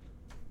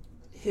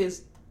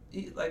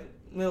like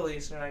Middle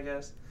Eastern, I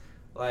guess.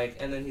 Like,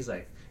 and then he's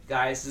like,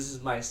 guys, this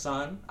is my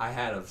son. I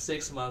had him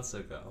 6 months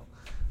ago.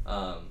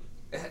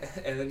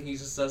 And then he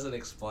just doesn't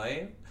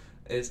explain.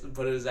 It's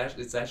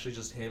actually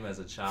just him as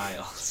a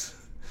child.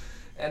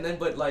 And then,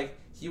 but like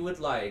he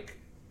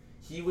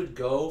would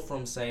go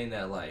from saying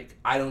that like,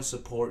 I don't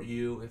support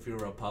you if you're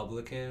a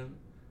Republican,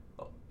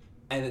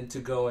 and then to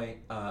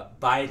going,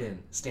 Biden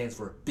stands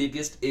for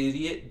biggest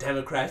idiot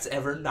Democrats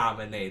ever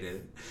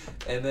nominated.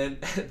 And then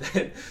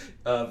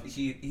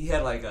he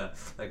had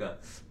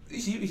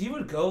he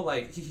would go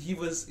like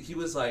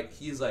he's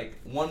like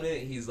 1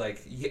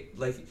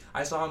 minute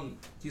I saw him,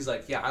 he's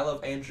like, yeah, I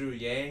love Andrew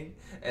Yang,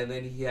 and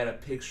then he had a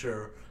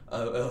picture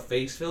of a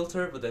face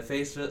filter, but the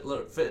face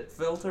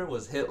filter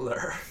was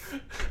Hitler.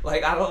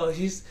 Like, I don't know,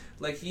 he's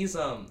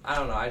I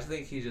don't know, I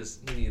think he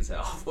needs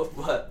help.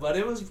 but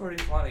it was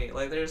pretty funny.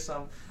 Like, there's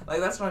some,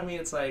 like, that's what I mean.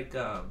 It's like,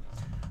 I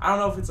don't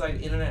know if it's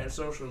like internet or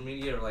social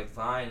media or like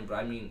Vine, but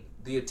I mean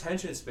the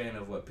attention span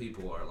of what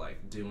people are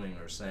like doing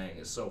or saying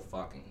is so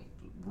fucking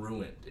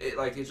ruined.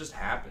 It just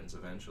happens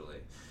eventually.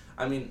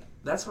 I mean,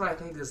 that's what I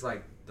think is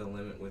like the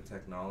limit with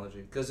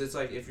technology, because it's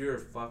like if you're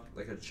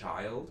a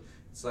child,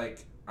 it's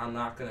like, I'm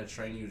not gonna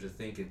train you to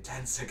think in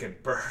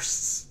 10-second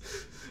bursts.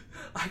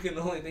 I can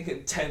only think in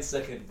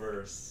 10-second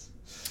bursts.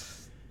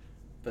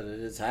 But it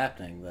is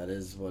happening. That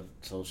is what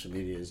social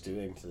media is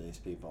doing to these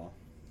people.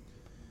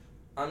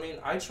 I mean,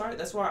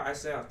 that's why I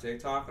stay off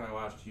TikTok and I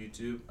watch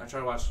YouTube. I try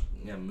to watch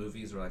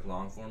movies or like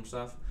long form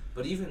stuff.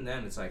 But even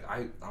then, it's like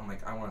I'm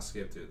like, I want to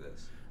skip through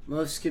this.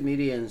 Most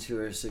comedians who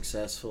are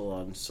successful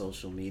on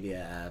social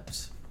media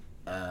apps,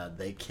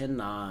 they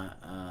cannot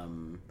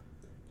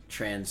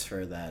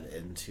transfer that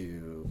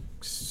into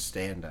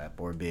stand-up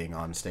or being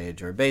on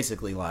stage or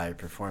basically live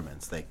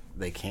performance.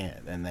 They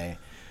can't, and they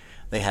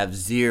have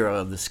zero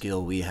of the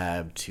skill we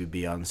have to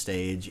be on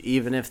stage,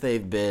 even if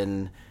they've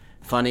been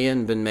funny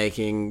and been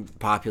making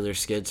popular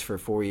skits for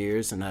 4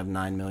 years and have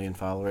 9 million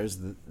followers.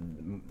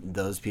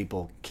 Those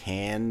people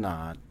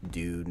cannot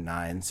do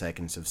 9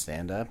 seconds of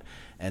stand-up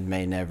and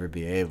may never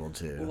be able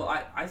to. Well,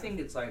 I think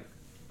it's like,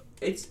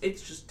 it's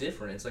just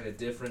different. It's like a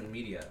different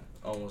media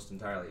almost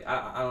entirely.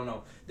 I don't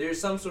know.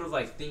 There's some sort of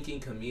like thinking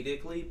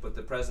comedically, but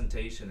the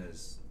presentation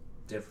is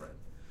different.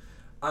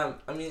 I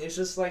mean, it's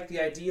just like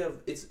the idea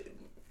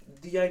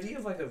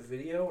of like a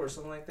video or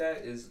something like that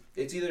is,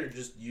 it's either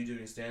just you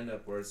doing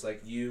stand-up or it's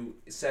like you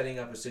setting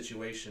up a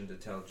situation to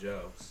tell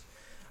jokes.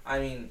 I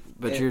mean...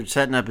 But you're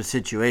setting up a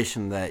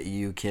situation that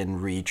you can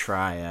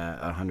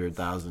retry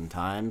 100,000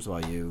 times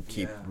while you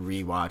keep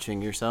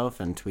rewatching yourself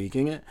and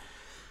tweaking it.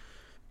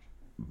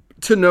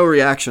 To no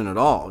reaction at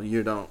all.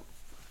 You don't...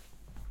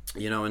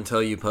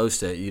 until you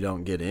post it, you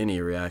don't get any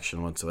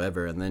reaction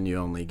whatsoever, and then you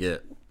only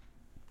get...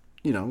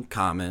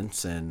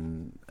 comments,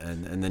 and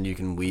then you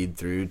can weed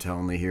through to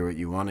only hear what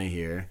you want to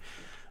hear.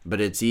 But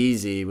it's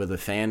easy with a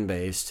fan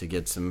base to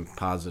get some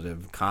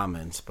positive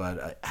comments,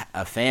 but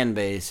a fan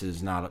base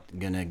is not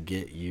going to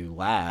get you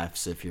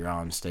laughs if you're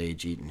on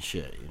stage eating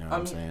shit, you know what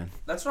I'm saying?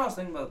 That's what I was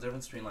thinking about, the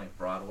difference between, like,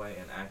 Broadway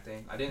and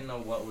acting. I didn't know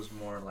what was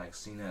more, like,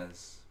 seen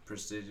as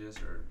prestigious,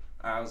 or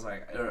I was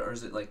like, or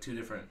is it, like, two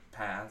different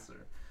paths, or...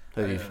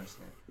 I didn't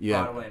understand.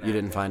 You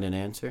didn't find an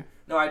answer?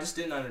 No, I just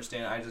didn't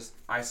understand.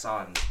 I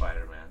saw it in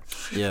Spider-Man.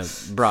 Yeah,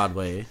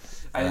 Broadway.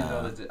 I didn't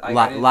know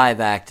that. Live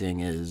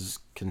acting is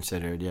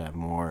considered,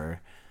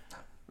 more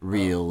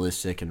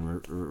realistic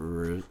and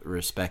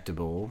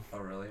respectable. Oh,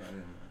 really? I didn't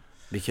know.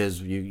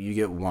 Because you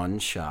get one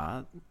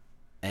shot,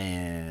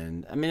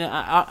 and I mean,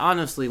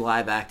 honestly,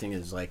 live acting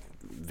is like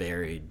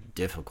very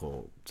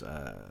difficult.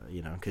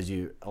 Because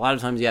a lot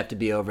of times you have to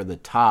be over the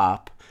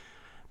top.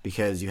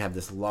 Because you have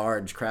this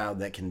large crowd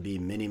that can be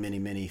many, many,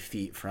 many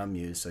feet from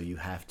you, so you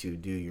have to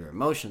do your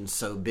emotions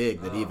so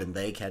big that even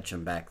they catch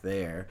them back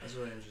there. That's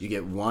really interesting. You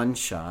get one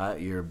shot,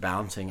 you're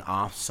bouncing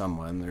off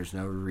someone, there's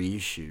no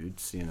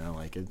reshoots,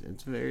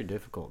 it's a very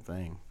difficult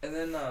thing. And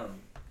then,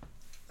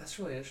 that's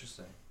really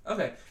interesting.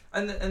 Okay,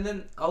 and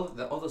then all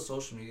the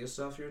social media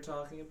stuff you're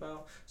talking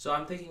about. So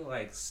I'm thinking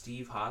like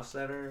Steve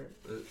Hofstetter.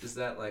 Is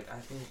that like I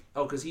think?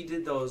 Oh, because he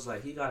did those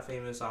like he got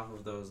famous off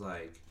of those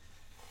like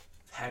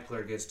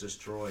Heckler Gets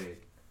Destroyed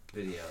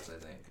videos, I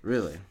think.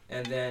 Really?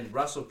 And then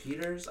Russell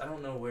Peters. I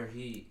don't know where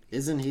he.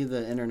 Isn't he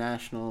the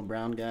international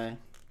brown guy?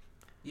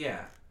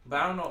 Yeah,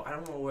 but I don't know. I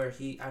don't know where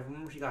he. I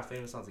remember he got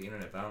famous on the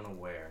internet, but I don't know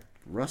where.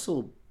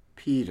 Russell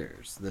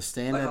Peters, the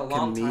stand-up like a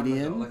long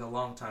comedian. time ago, like a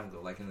long time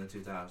ago, like in the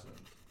 2000s.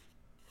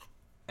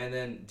 And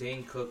then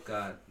Dane Cook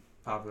got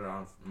popular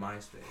on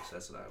MySpace.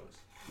 That's what I was.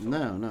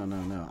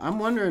 No. I'm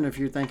wondering if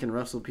you're thinking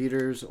Russell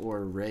Peters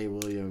or Ray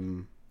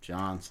William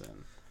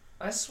Johnson.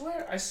 I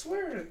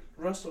swear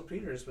Russell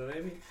Peters, but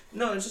maybe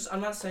no. It's just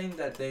I'm not saying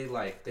that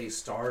they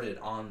started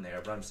on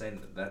there, but I'm saying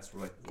that that's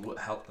like what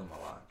helped them a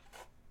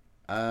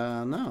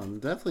lot. No,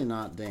 definitely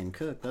not Dane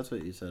Cook. That's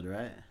what you said,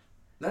 right?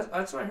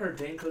 That's why I heard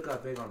Dane Cook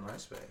got big on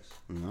MySpace.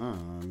 No,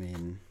 I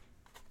mean,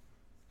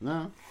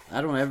 no.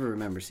 I don't ever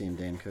remember seeing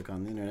Dane Cook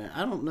on the internet.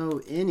 I don't know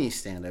any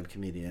stand-up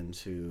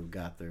comedians who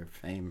got their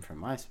fame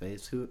from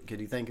MySpace. Who could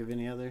you think of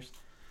any others?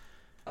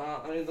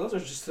 I mean, those are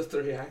just the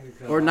three I could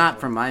come Or up not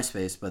with. from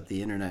MySpace, but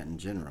the internet in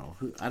general.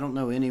 I don't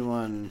know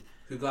anyone.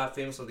 Who got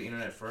famous on the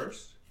internet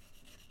first?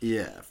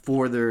 Yeah,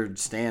 for their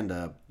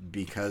stand-up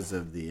because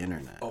of the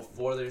internet. Oh,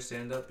 for their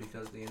stand-up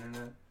because of the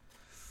internet.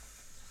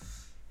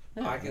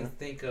 Yeah, I can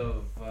think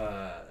of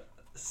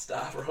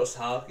Stavros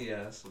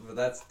Halkias, but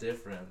that's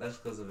different. That's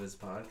because of his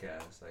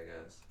podcast, I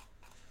guess.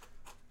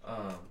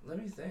 Let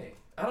me think.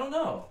 I don't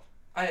know.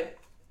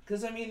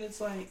 Because I mean,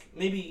 it's like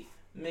maybe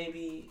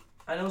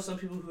I know some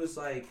people who is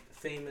like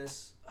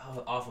famous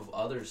off of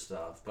other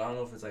stuff, but I don't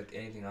know if it's like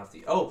anything off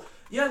the. Oh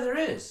yeah, there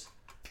is.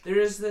 There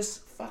is this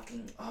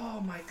fucking. Oh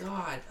my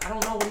god, I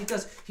don't know what he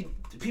does.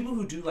 People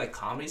who do like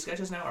comedy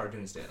sketches now are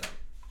doing stand up.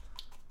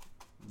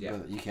 Yeah.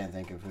 But you can't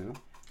think of who.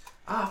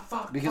 Ah,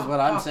 fuck. Because fuck, what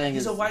I'm fuck. saying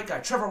He's is- a white guy.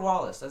 Trevor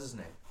Wallace, that's his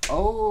name.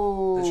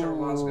 Oh, The Trevor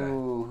Wallace guy.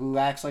 who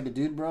acts like a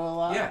dude bro a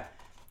lot? Yeah.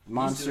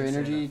 Monster He's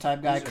doing Energy stand-up.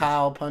 type guy. He's doing-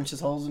 Kyle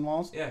punches holes in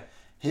walls. Yeah.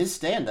 His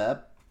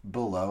stand-up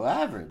below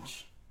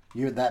average.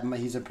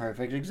 He's a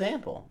perfect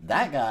example.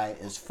 That guy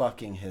is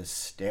fucking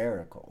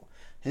hysterical.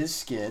 His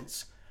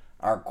skits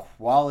are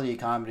quality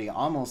comedy.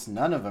 Almost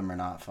none of them are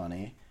not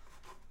funny.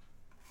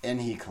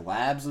 And he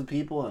collabs with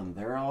people, and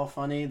they're all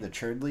funny. The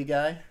Churdley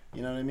guy,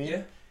 you know what I mean?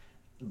 Yeah.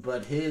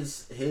 But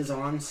his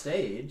on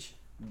stage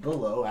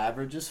below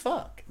average as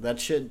fuck.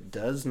 That shit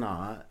does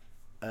not.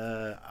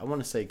 I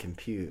want to say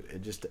compute.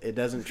 It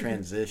doesn't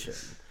transition.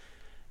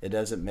 It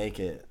doesn't make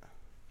it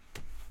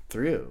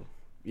through.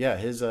 Yeah,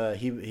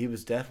 he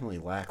was definitely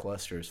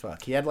lackluster as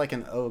fuck. He had like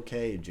an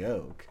okay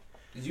joke.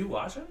 Did you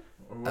watch him?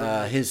 Or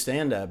what His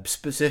stand up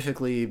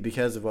specifically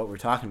because of what we're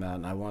talking about,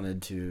 and I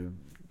wanted to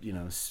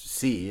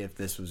see if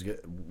this was good,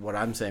 what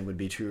I'm saying would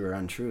be true or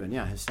untrue. And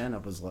yeah, his stand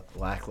up was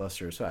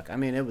lackluster as fuck. I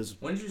mean, it was.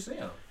 When did you see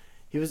him?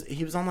 He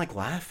was on like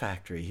Laugh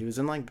Factory. He was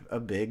in like a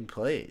big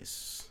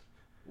place.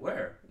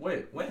 Where?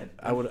 Wait, when?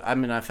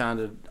 I found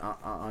it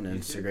on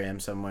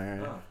Instagram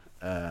somewhere.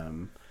 Oh.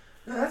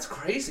 No, that's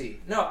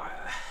crazy. No,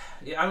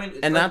 I mean.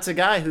 And like, that's a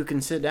guy who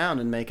can sit down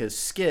and make a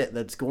skit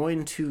that's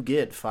going to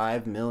get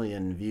 5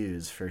 million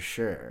views for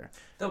sure.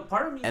 the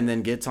part of me. And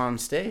then gets on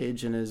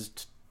stage and is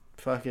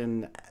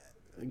fucking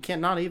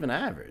not even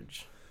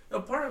average.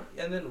 No,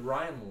 and then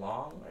Ryan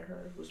Long, I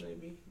heard, was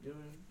maybe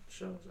doing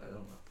shows. I don't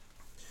know.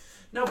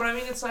 No, but I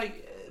mean, it's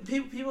like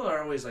people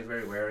are always like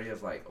very wary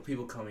of like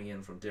people coming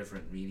in from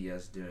different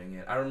medias doing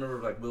it. I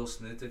remember like Will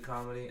Smith did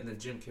comedy, and then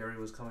Jim Carrey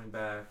was coming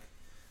back.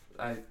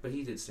 But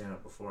he did stand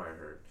up before, I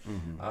heard.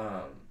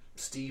 Mm-hmm.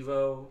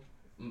 Steve-O,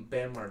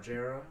 Bam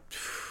Margera.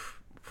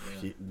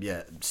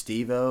 Yeah,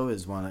 Steve-O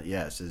is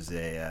is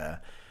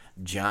a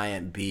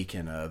giant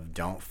beacon of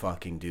don't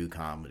fucking do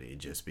comedy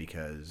just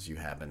because you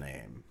have a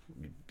name.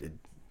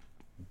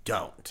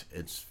 Don't.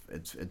 It's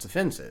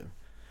offensive.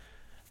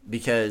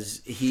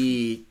 Because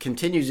he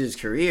continues his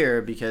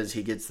career because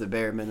he gets the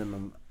bare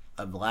minimum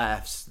of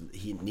laughs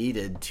he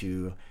needed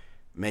to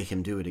make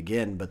him do it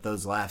again, but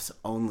those laughs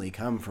only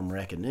come from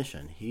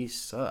recognition. He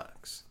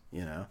sucks,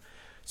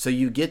 So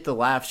you get the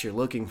laughs you're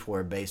looking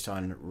for based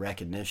on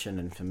recognition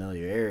and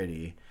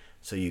familiarity,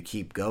 so you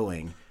keep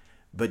going.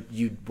 But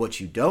what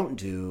you don't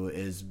do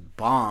is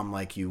bomb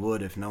like you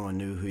would if no one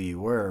knew who you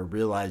were,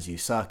 realize you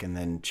suck, and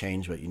then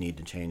change what you need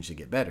to change to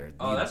get better.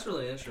 Oh, that's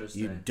really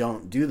interesting. You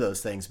don't do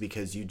those things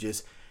because you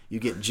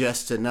get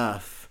just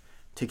enough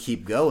to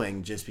keep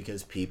going just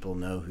because people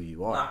know who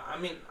you are.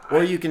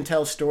 Or you can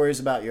tell stories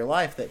about your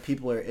life that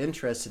people are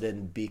interested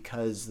in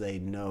because they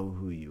know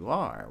who you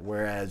are.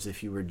 Whereas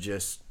if you were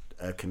just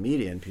a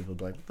comedian, people would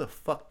be like, what the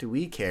fuck do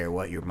we care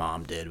what your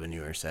mom did when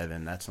you were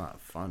 7? That's not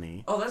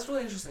funny. Oh, that's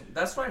really interesting.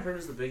 That's what I heard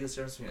is the biggest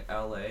difference between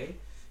LA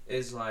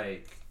is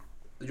like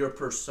your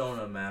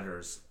persona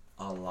matters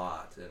a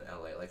lot in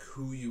LA. Like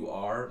who you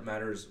are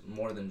matters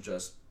more than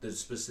just the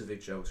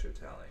specific jokes you're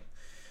telling.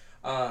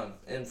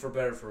 And for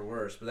better or for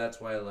worse, but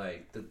that's why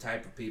like the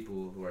type of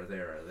people who are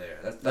there.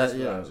 That's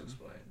what I was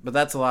explaining. But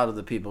that's a lot of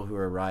the people who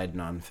are riding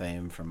on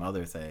fame from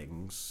other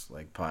things,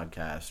 like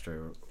podcast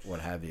or what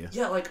have you.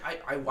 Yeah, like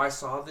I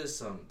saw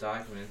this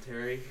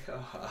documentary.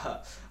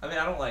 I mean,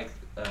 I don't like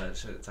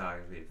shit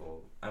talking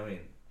people. I mean,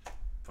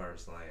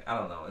 personally, I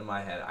don't know. In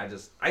my head, I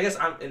guess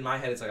in my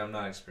head, it's like I'm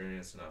not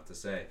experienced enough to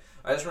say.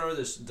 I just remember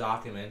this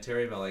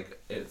documentary about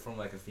like it from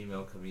like a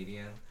female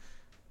comedian,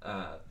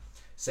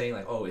 saying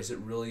like, oh, is it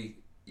really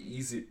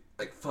easy,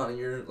 like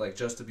funnier, like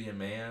just to be a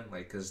man,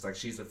 like because like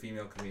she's a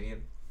female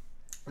comedian.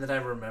 And then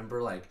I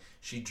remember, like,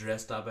 she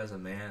dressed up as a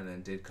man and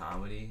then did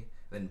comedy,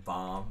 then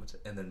bombed,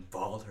 and then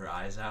bawled her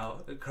eyes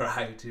out,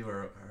 cried to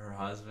her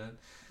husband.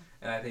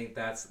 And I think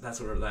that's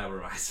what that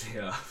reminds me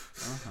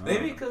of.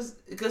 Maybe because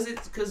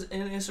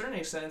in a certain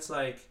extent,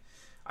 like,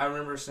 I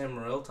remember Sam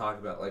Morril talk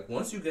about, like,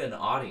 once you get an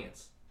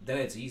audience, then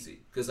it's easy.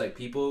 Because, like,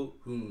 people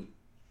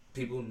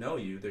know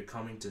you, they're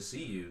coming to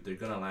see you, they're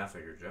going to laugh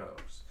at your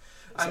jokes.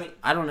 I mean,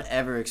 I don't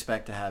ever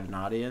expect to have an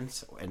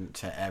audience and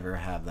to ever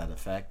have that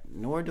effect,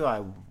 nor do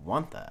I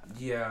want that.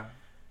 Yeah.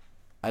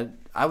 I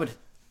would.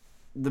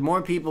 The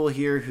more people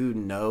here who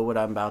know what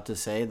I'm about to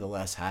say, the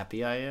less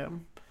happy I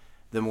am.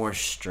 The more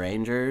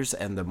strangers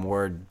and the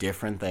more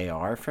different they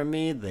are from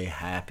me, the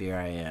happier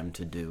I am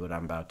to do what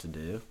I'm about to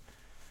do.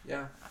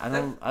 Yeah. I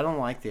don't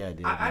like the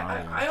idea of an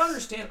audience. I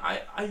understand.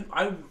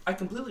 I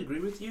completely agree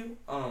with you.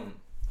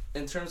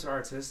 In terms of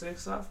artistic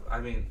stuff, I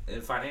mean, in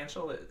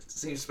financial, it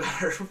seems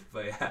better,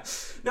 but yeah.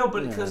 No,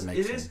 but because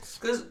it is,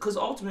 because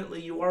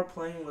ultimately you are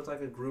playing with like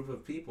a group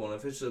of people, and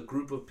if it's a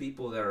group of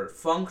people that are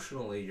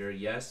functionally your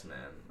yes man,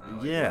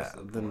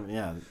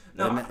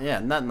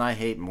 nothing I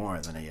hate more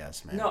than a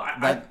yes man. No,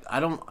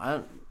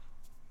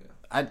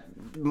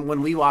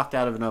 when we walked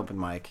out of an open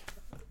mic,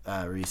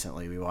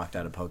 recently, we walked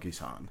out of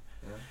Pokeson,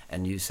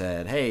 and you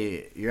said,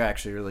 "Hey, you're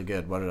actually really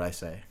good." What did I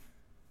say?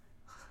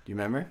 Do you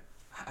remember?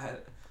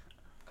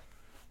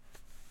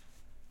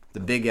 The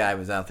big guy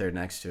was out there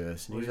next to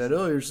us, and he said,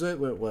 "Oh, your set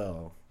went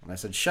well." And I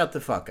said, "Shut the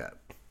fuck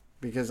up,"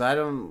 because I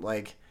don't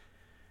like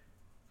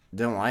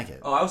it.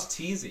 Oh, I was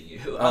teasing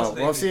you.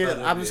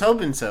 I was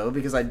hoping so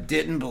because I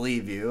didn't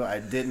believe you. I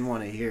didn't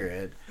want to hear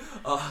it.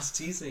 Oh, I was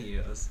teasing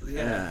you.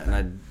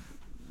 And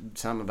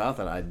something about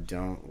that I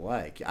don't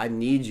like. I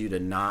need you to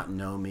not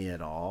know me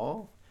at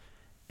all,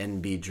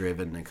 and be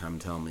driven to come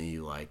tell me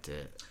you liked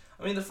it.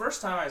 I mean, the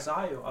first time I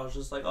saw you, I was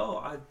just like, oh,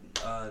 I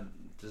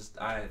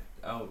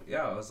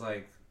was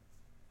like.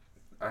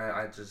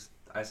 I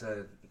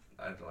said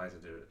I'd like to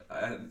do it.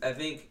 I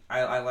think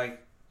I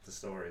like the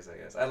stories. I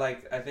guess I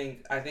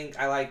think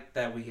I like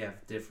that we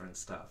have different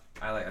stuff.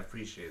 I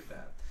appreciate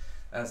that.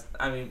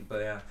 But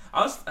yeah,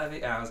 I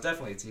was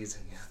definitely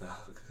teasing you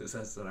though, because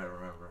that's what I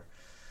remember.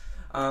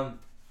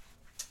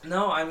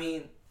 No, I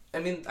mean,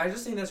 I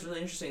just think that's really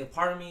interesting. A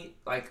part of me,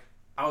 like,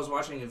 I was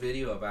watching a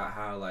video about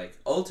how, like,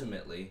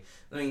 ultimately,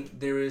 I mean,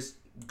 there is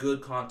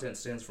good content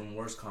stands from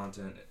worse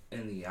content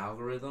in the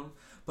algorithm.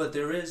 But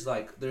there's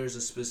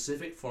a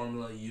specific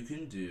formula you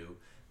can do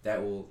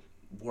that will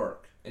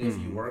work. And if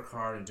you work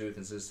hard and do it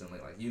consistently,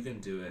 like, you can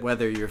do it.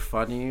 Whether you're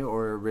funny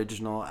or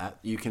original,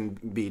 you can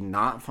be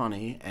not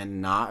funny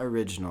and not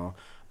original.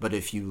 But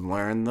if you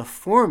learn the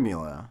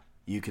formula,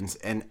 you can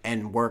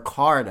and work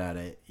hard at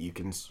it, you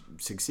can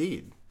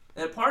succeed.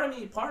 And part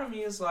of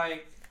me is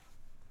like,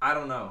 I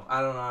don't know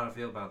how to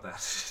feel about that.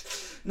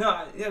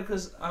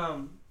 Because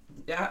I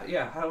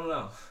don't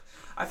know.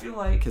 I feel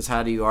like... Because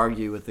how do you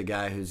argue with the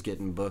guy who's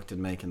getting booked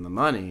and making the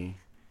money?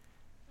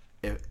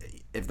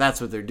 If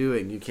that's what they're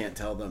doing, you can't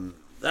tell them,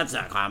 that's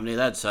not comedy,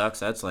 that sucks,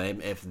 that's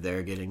lame, if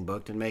they're getting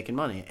booked and making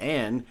money.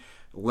 And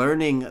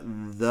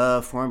learning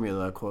the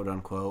formula, quote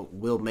unquote,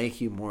 will make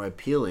you more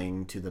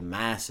appealing to the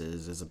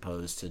masses as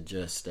opposed to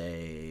just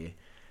a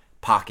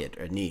pocket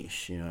or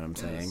niche, you know what I'm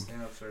saying?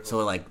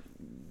 So, like,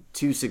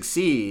 to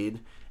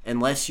succeed...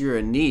 Unless you're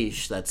a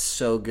niche that's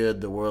so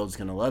good the world's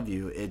going to love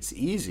you, it's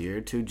easier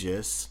to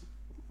just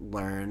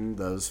learn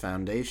those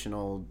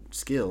foundational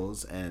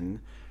skills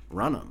and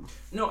run them.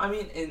 No, I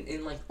mean,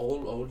 in like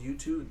old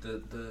YouTube,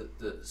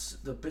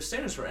 the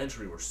standards for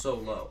entry were so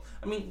low.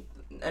 I mean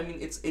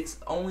it's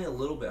only a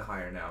little bit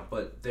higher now,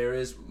 but there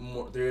is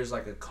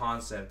like a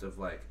concept of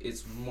like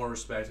it's more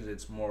respected,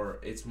 it's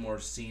more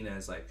seen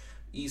as like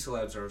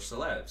e-celebs or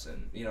celebs,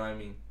 and you know what I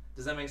mean?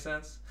 Does that make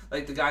sense?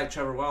 Like the guy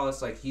Trevor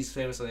Wallace, like he's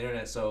famous on the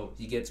internet, so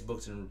he gets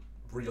booked in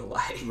real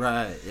life.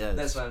 Right. Yeah.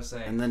 That's what I'm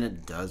saying. And then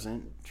it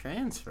doesn't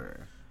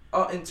transfer.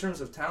 Oh, in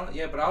terms of talent,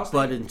 yeah,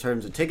 but in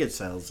terms of ticket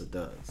sales, it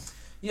does.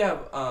 Yeah.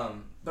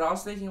 But I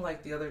was thinking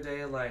like the other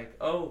day, like,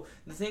 oh,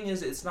 the thing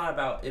is, it's not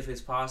about if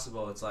it's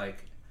possible. It's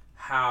like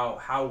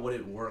how would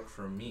it work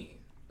for me?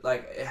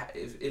 Like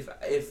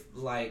if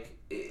like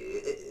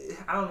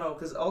I don't know,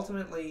 because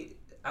ultimately,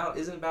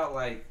 isn't about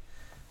like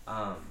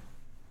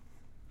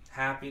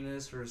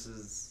happiness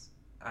versus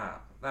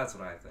that's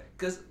what I think.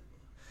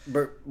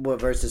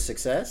 What versus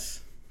success?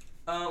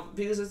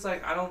 Because it's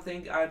like I don't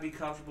think I'd be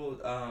comfortable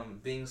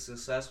being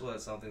successful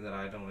at something that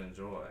I don't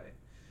enjoy.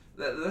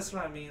 That's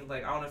what I mean.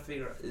 Like, I want to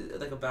figure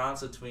like a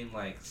balance between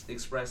like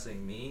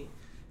expressing me,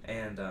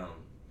 and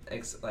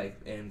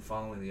and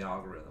following the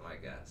algorithm. I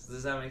guess.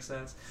 Does that make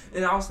sense?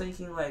 And I was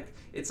thinking like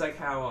it's like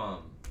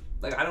how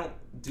like I don't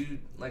do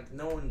like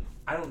no one.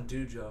 I don't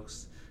do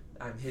jokes.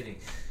 I'm hitting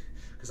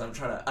because I'm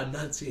trying to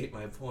enunciate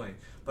my point.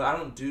 But I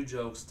don't do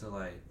jokes to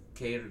like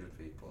cater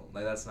to people.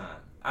 Like that's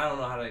not. I don't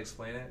know how to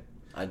explain it.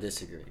 I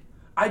disagree.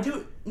 I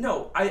do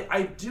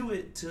I do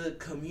it to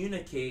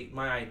communicate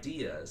my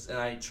ideas, and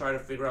I try to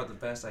figure out the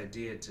best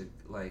idea to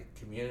like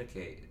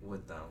communicate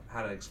with them,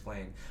 how to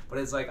explain. But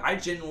it's like I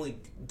genuinely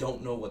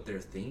don't know what they're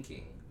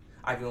thinking.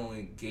 I can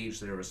only gauge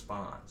their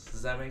response.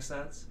 Does that make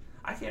sense?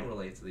 I can't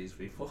relate to these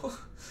people.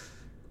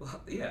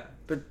 Yeah.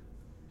 But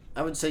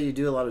I would say you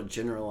do a lot of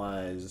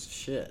generalized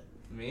shit.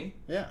 Me?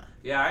 Yeah.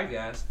 Yeah, I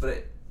guess,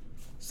 but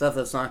stuff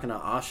that's not going to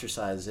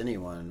ostracize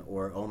anyone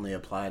or only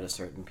apply to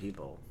certain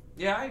people.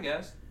 Yeah, I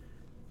guess.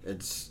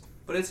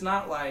 But it's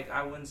not like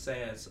I wouldn't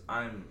say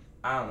I don't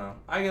know.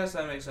 I guess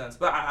that makes sense.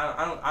 But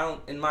I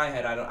don't in my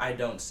head I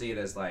don't see it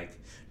as like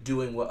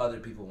doing what other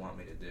people want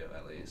me to do,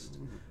 at least.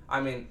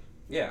 I mean,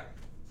 yeah.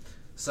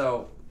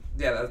 So,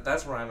 yeah,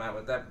 that's where I'm at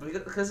with that,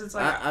 because it's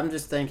like I'm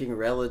just thinking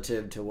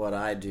relative to what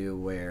I do,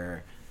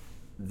 where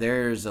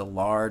there's a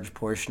large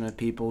portion of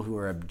people who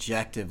are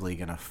objectively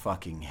going to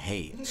fucking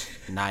hate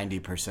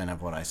 90%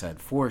 of what I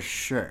said, for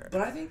sure.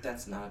 But I think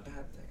that's not a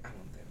bad thing. I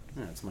don't think.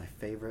 Yeah, it's my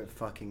favorite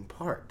fucking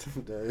part.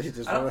 I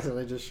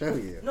just show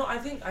you. No, I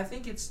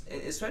think it's,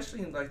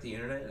 especially in like the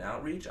internet and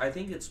outreach, I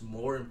think it's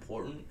more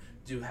important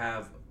to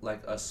have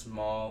like a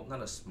small,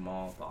 not a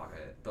small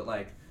pocket, but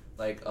like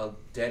a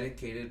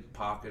dedicated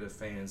pocket of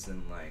fans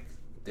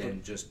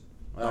than just.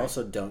 I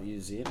also don't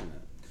use the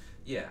internet.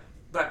 Yeah.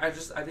 But I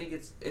think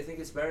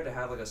it's better to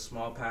have like a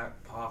small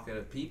pocket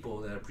of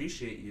people that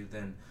appreciate you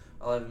than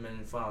 11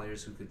 million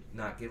followers who could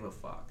not give a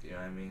fuck. You know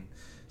what I mean?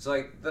 So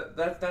like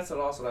that's what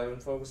also I've been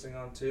focusing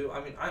on too.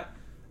 I mean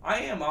I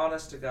am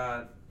honest to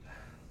God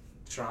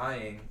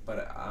trying,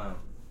 but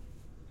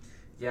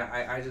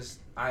yeah,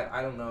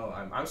 I don't know.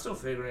 I'm still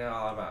figuring out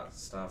all about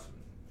stuff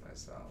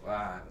myself. I'm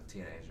a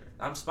teenager.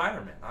 I'm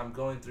Spider-Man.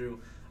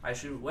 I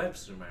shoot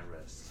webs through my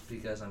wrists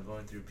because I'm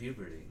going through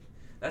puberty.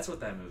 That's what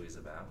that movie's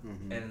about.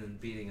 Mm-hmm. And then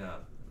beating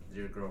up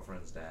your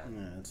girlfriend's dad.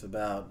 Yeah, it's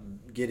about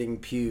getting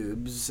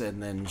pubes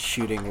and then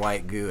shooting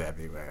white goo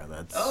everywhere.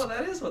 That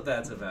is what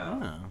that's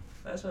about. Oh.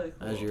 That's really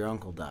cool. As your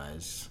uncle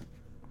dies.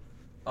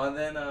 And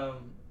then,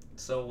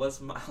 so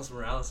what's Miles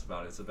Morales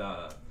about? It's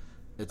about...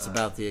 It's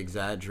about the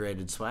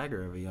exaggerated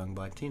swagger of a young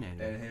black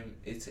teenager. And him...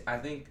 I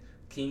think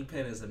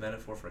Kingpin is a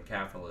metaphor for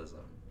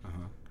capitalism.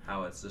 Uh-huh.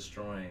 How it's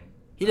destroying...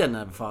 He doesn't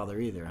have a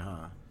father either,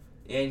 huh?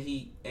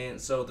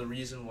 And so the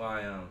reason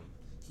why...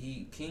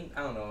 I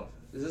don't know.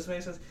 Does this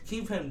make sense?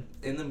 Kingpin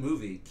in the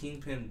movie,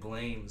 Kingpin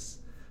blames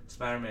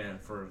Spider-Man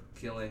for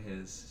killing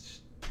his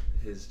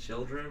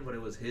children, but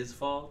it was his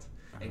fault.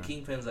 Uh-huh. And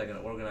Kingpin's like an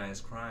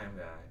organized crime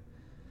guy,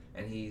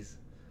 and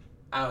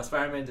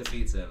Spider-Man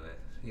defeats him.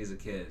 He's a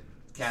kid.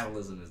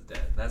 Capitalism is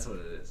dead. That's what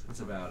it is.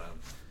 It's about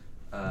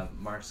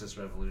Marxist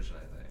revolution,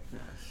 I think.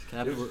 Yes.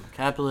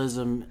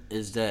 Capitalism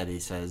is dead, he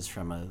says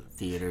from a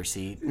theater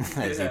seat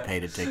as he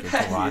paid a ticket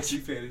to watch. He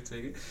paid a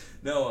ticket.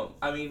 No,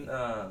 I mean.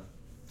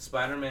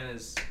 Spider-Man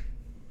is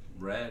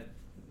red,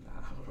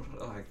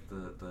 like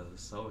the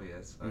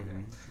Soviets. Okay,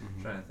 I'm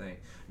trying to think.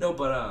 No,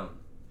 but I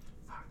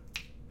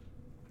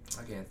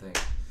can't think.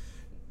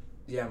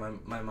 Yeah,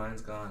 my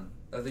mind's gone.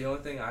 The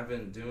only thing I've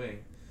been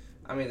doing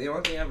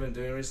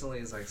recently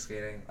is like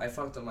skating. I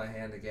fucked up my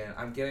hand again.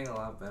 I'm getting a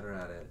lot better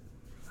at it.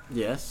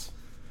 Yes.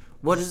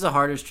 What is the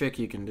hardest trick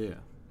you can do?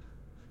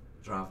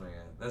 Dropping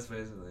it. That's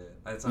basically it.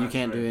 You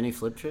can't do any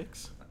flip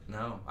tricks?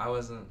 No, I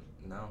wasn't.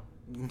 No.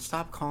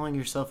 Stop calling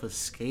yourself a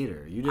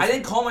skater. I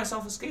didn't call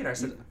myself a skater. I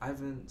said I've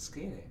been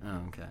skating.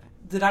 Oh, okay.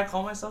 Did I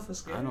call myself a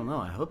skater? I don't know.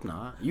 I hope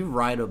not. You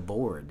ride a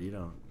board. You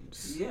don't.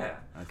 Yeah.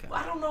 Okay. Well,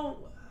 I don't know.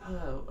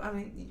 I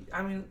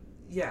mean,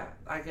 yeah.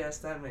 I guess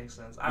that makes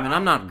sense.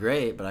 I'm not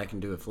great, but I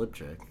can do a flip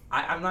trick.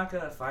 I'm not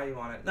gonna fight you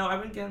on it. No,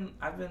 I've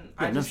been.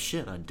 No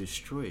shit. I'd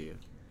destroy you.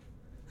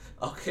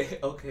 Okay.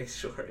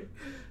 Sure.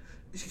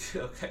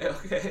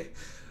 Okay.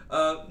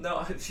 No,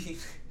 I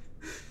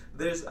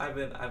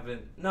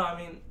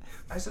mean.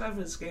 I said I've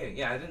been skating.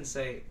 Yeah, I didn't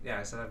say... Yeah,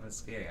 I said I've been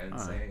skating. I didn't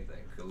say anything.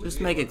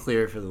 Just make it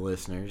clear for the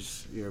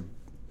listeners. You're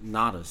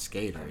not a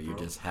skater. You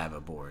just have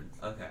a board.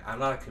 Okay. I'm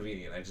not a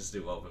comedian. I just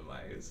do open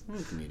mics. I'm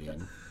a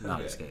comedian,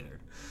 not a skater.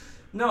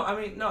 No, I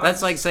mean... No.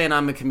 That's like saying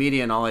I'm a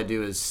comedian. All I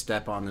do is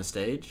step on the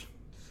stage.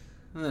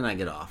 And then I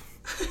get off.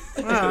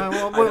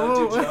 I don't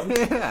do jumps?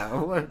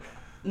 Yeah.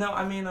 No,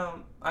 I mean,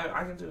 I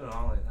can do an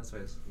ollie. That's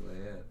basically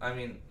it. I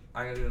mean,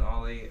 I can do an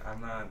ollie.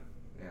 I'm not...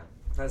 Yeah.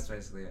 That's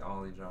basically an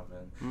ollie drop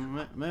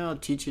in. Maybe I'll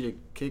teach you to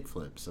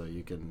kickflip so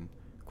you can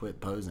quit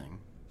posing.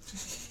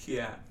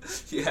 Yeah.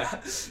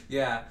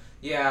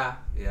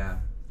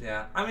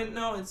 I mean,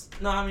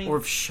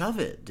 Or shove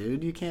it,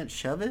 dude. You can't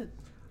shove it?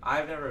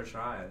 I've never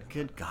tried.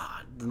 Good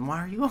God. Then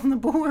why are you on the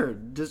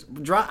board? Just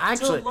drop.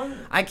 Actually,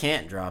 I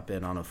can't drop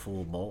in on a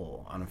full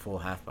bowl, on a full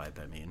half pipe,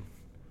 I mean.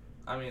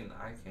 I mean,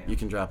 I can't. You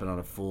can drop it on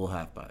a full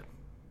half pipe.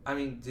 I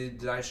mean,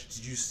 did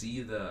you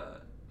see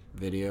the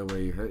video where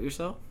you hurt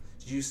yourself?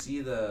 Did you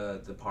see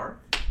the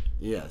park?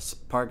 Yes,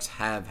 parks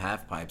have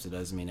half pipes. It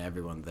doesn't mean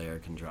everyone there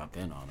can drop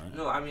in on it.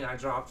 No, I mean I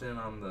dropped in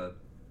on the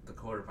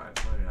quarter pipe.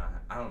 I mean,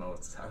 I don't know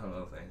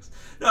things.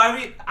 No, I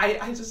mean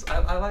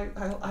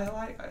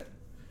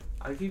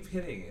I keep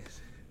hitting it,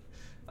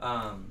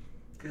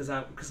 because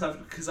I'm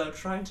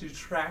trying to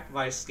track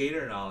my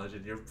skater knowledge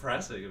and you're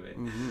pressing me.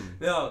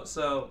 Mm-hmm.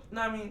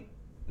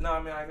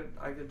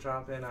 I could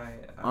drop in.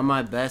 On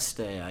my best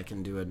day, I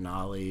can do a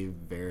nollie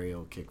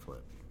varial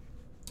kickflip.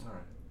 All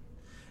right.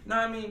 No,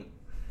 I mean,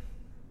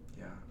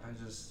 yeah. I'm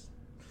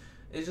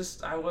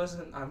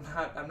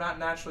not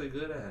naturally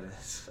good at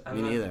it.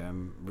 Me neither.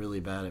 I'm really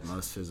bad at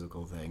most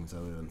physical things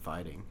other than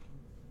fighting.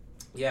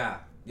 Yeah,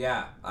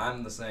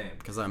 I'm the same.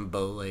 Because I'm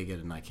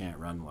bow-legged and I can't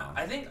run well.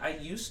 I think I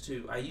used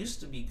to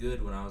be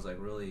good when I was like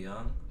really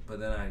young, but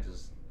then I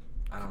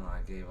don't know,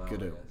 I gave up.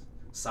 Good at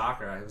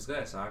soccer. I was good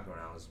at soccer when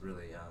I was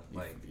really young.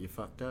 You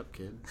fucked up,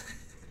 kid.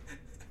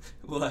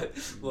 What?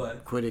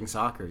 Quitting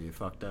soccer, you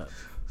fucked up.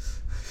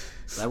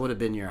 That would have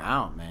been your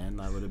out, man.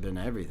 That would have been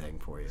everything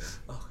for you.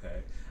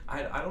 Okay.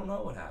 I don't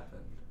know what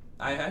happened.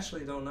 I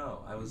actually don't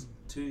know. I was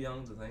too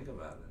young to think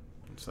about it.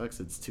 It sucks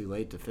it's too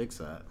late to fix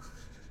that.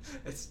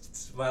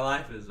 It's my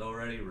life is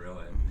already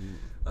ruined.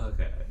 Mm-hmm.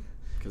 Okay.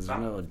 Because there's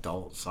no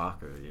adult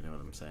soccer, you know what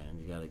I'm saying?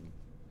 You gotta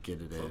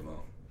get it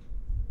football.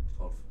 It's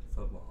called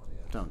football,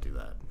 yeah. Don't do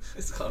that.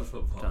 It's called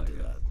football. Don't do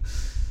that.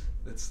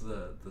 It's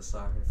the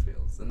soccer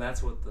fields. And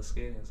that's what the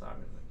skating and soccer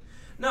thing.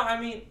 No, I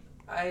mean,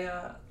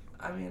 I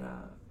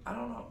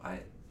don't know. I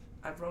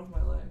broke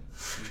my leg.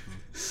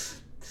 Mm-hmm.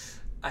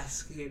 I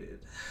skated.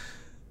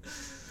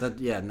 That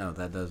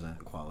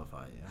doesn't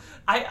qualify, yeah.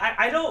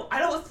 I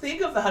don't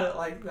think about it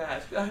like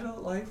that. I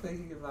don't like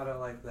thinking about it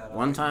like that.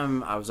 One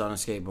time I was on a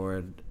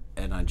skateboard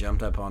and I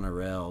jumped up on a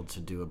rail to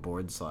do a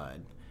board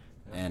slide,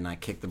 and I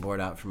kicked the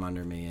board out from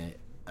under me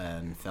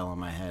and fell on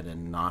my head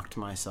and knocked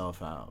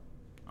myself out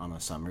on a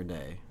summer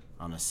day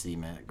on a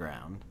cement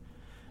ground.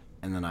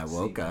 And then I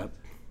woke up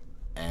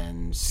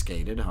and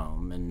skated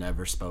home and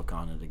never spoke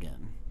on it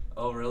again.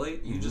 Oh, really?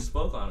 You just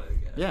spoke on it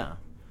again? Yeah.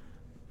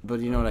 But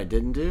you know what I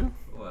didn't do?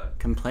 What?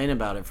 Complain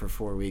about it for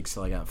 4 weeks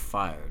till I got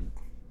fired.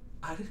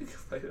 I didn't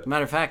complain about it.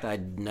 Matter of fact, I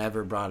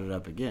never brought it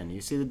up again. You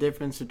see the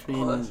difference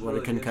between what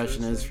a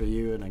concussion is for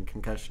you and a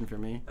concussion for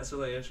me? That's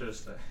really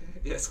interesting.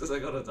 Yes, because I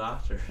go to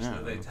doctors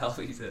and they tell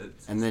me to.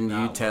 And then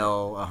you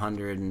tell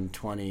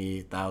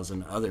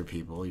 120,000 other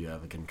people you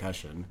have a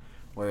concussion,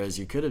 whereas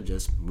you could have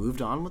just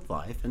moved on with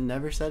life and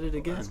never said it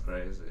again. That's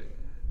crazy.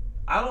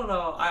 I don't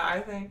know. I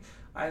think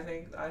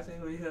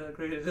we should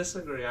agree to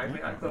disagree. I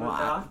mean, I go to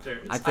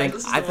doctors. I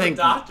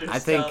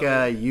think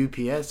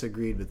UPS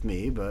agreed with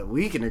me, but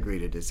we can agree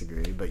to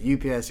disagree. But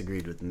UPS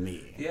agreed with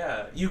me.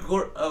 Yeah,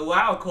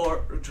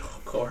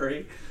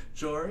 Corey,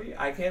 Jory.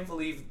 I can't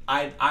believe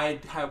I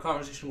have a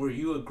conversation where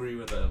you agree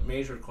with a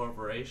major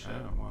corporation.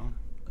 Oh, well.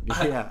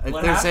 Yeah, if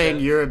they're saying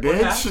you're a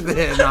bitch,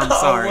 then I'm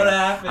sorry. What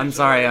happened? I'm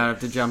sorry. I have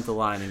to jump the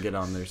line and get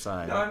on their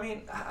side. No, I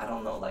mean, I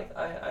don't know. Like,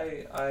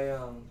 I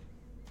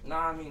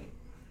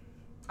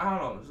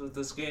don't know.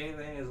 The skating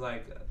thing is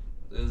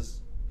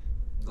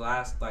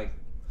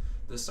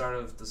the start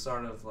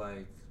of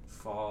like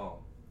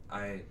fall.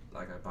 I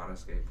bought a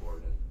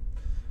skateboard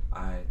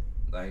and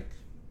I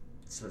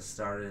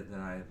started.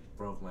 Then I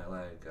broke my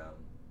leg.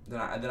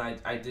 I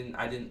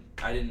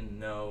didn't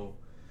know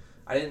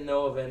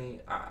of any.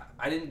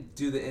 I didn't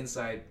do the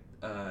inside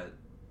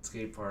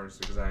skate parks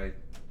because I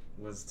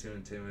was too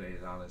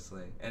intimidated,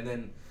 honestly. And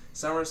then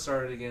summer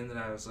started again. Then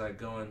I was like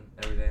going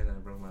every day, and then I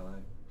broke my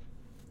leg.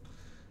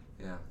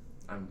 Yeah,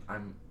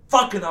 I'm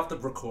fucking off the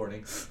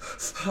recording.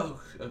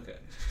 Oh, okay.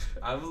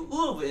 I'm a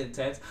little bit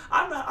intense.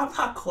 I'm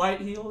not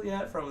quite healed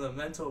yet from the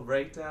mental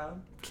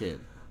breakdown.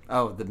 Kid.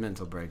 Oh, the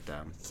mental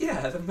breakdown.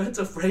 Yeah, the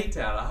mental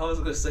breakdown. I was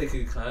gonna say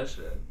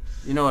concussion.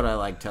 You know what I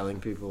like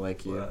telling people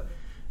like you? What?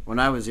 When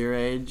I was your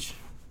age,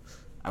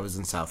 I was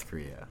in South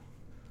Korea.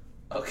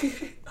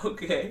 Okay.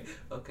 I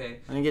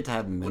didn't get to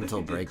have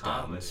mental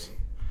breakdowns.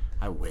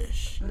 I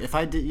wish. If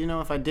I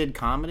did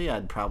comedy,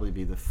 I'd probably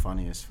be the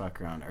funniest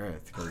fucker on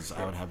earth because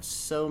I would have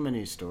so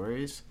many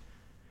stories.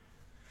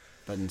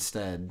 But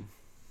instead,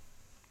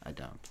 I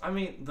don't. I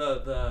mean,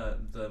 the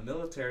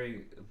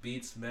military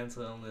beats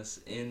mental illness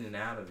in and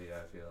out of you,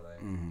 I feel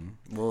like.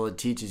 Mm-hmm. Well, it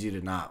teaches you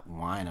to not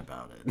whine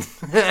about it.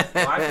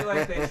 Well, I feel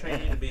like they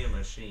train you to be a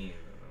machine in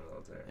the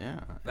military. Yeah.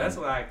 That's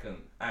what I feel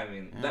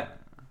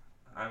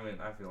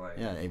like.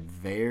 Yeah, a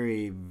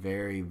very,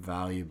 very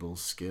valuable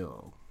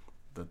skill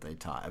that they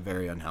taught. A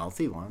very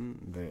unhealthy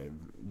one,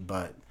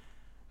 but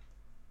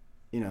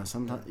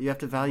sometimes you have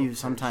to value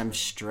sometimes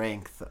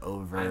strength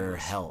over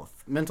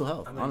health, mental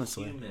health.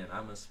 Honestly, I'm a human.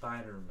 I'm a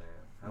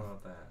Spider-Man. How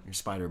about that? You're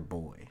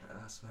Spider-Boy.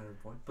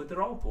 Spider-Boy, but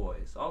they're all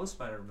boys. All the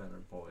Spider-Men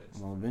are boys.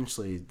 Well,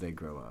 eventually they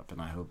grow up, and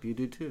I hope you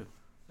do too.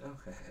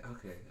 Okay,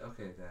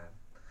 Dad.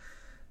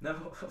 No,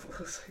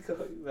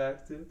 going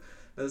back to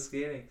the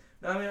skating.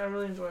 No, I mean I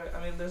really enjoy it.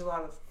 I mean, there's a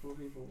lot of cool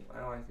people.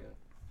 I like it.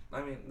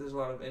 I mean, there's a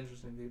lot of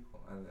interesting people.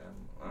 I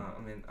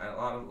mean,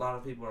 a lot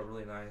of people are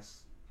really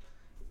nice.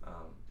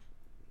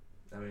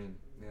 I mean,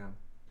 yeah,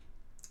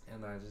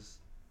 and I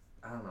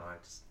don't know.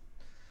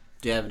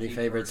 Do you have any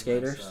favorite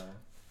skaters?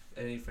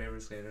 Any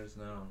favorite skaters?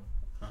 No.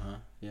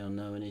 You don't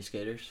know any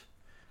skaters?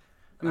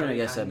 I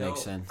guess that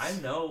makes sense. I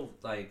know,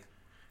 like.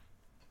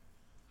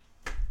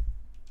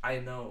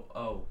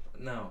 Oh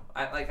no!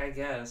 I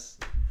guess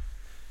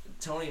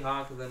Tony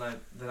Hawk. Then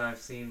I've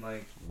seen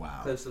like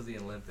clips of the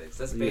Olympics.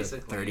 That's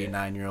basically a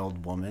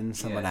 39-year-old woman.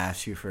 Someone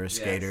asks you for a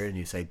skater, and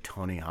you say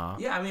Tony Hawk.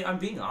 Yeah, I mean, I'm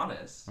being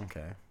honest.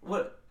 Okay.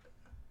 What?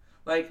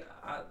 Like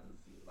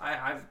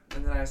I've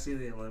and then I see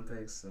the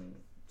Olympics and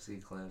see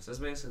clips. That's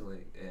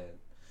basically it.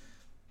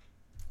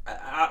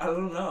 I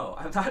don't know.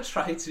 I'm not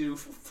trying to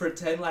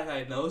pretend like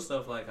I know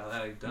stuff like that.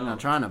 I don't. I'm not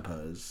trying to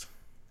pose.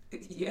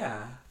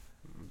 Yeah.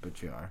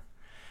 But you are.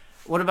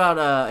 What about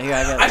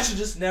I should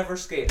just never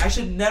skate. I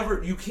should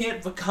never. You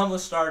can't become a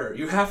starter.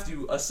 You have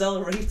to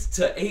accelerate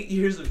to 8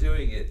 years of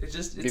doing it.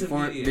 It's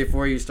immediate.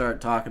 Before you start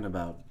talking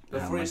about.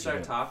 Before you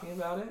start talking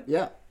about it.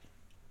 Yeah.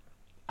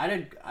 I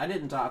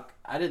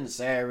didn't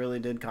say I really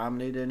did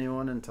comedy to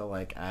anyone until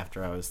like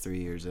after I was 3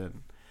 years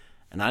in,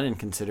 and I didn't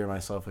consider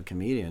myself a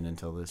comedian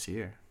until this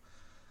year.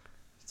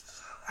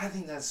 I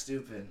think that's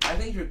stupid. I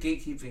think you're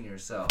gatekeeping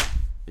yourself.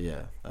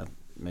 Yeah, that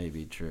may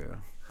be true.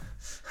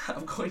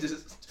 I'm going to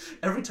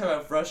every time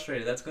I'm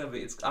frustrated. I'm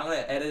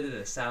gonna edit it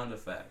a sound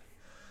effect.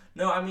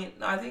 No, I mean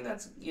I think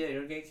that's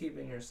you're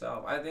gatekeeping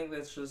yourself. I think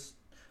that's just.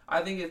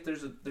 I think if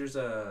there's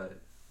a.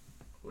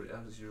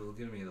 You're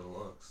giving me the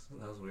looks.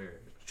 That was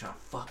weird. You're trying to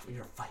fuck me.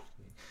 You're fighting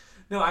me.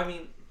 No, I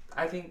mean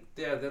I think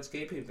that's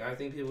gatekeeping. I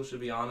think people should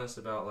be honest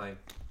about like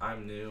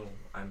I'm new,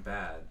 I'm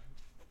bad.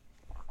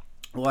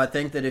 Well, I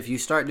think that if you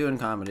start doing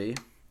comedy,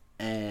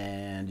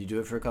 and you do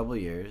it for a couple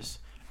of years,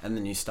 and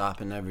then you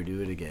stop and never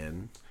do it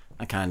again,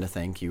 I kind of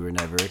think you were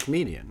never a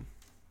comedian.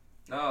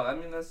 Oh, I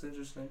mean, that's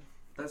interesting.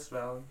 That's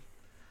valid.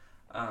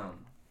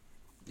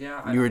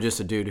 Yeah. You were just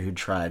a dude who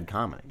tried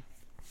comedy.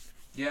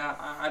 Yeah,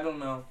 I don't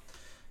know.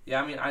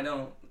 Yeah, I mean,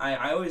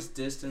 I always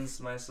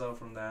distanced myself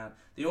from that.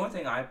 The only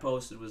thing I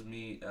posted was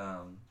me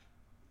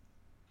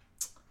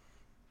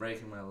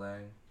breaking my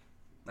leg.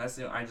 I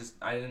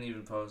didn't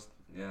even post.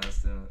 Yeah,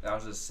 I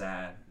was just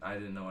sad. I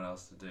didn't know what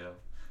else to do.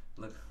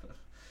 Look.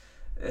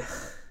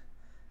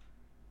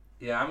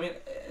 Yeah, I mean,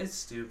 it's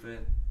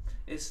stupid.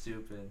 It's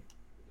stupid.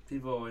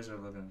 People always are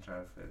looking to try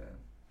to fit in.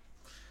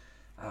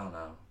 I don't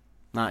know.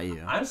 Not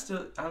you. I'm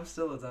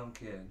still a dumb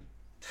kid.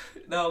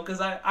 No, because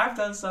I've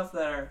done stuff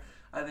that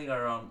I think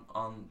are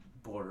on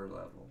border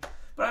level.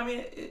 But I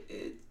mean,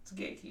 it's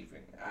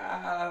gatekeeping.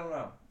 I don't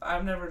know.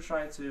 I've never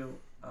tried to.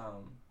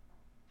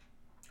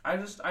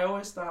 I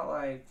always thought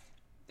like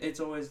it's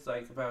always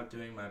like about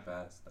doing my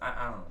best.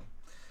 I don't know.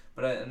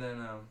 But I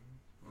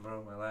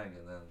broke my leg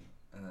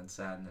and then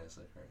sadness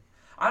occurred.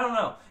 I don't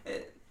know.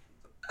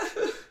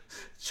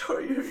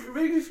 Sure, you're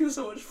making me feel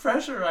so much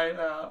pressure right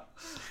now.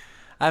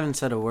 I haven't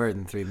said a word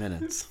in 3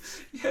 minutes.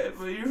 Yeah,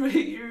 but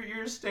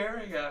you're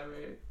staring at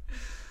me.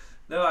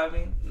 No, I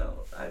mean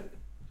no.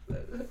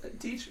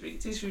 Teach me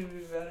to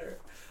be better.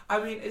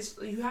 I mean,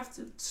 you have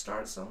to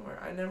start somewhere.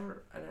 I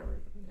never.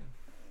 Yeah.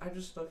 I'm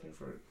just looking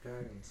for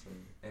guidance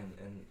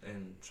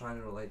and trying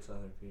to relate to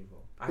other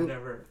people.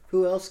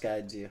 Who else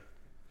guides you?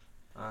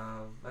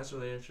 That's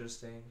really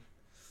interesting.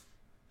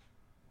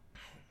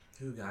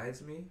 Who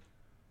guides me?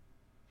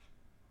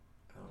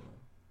 I don't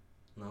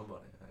know.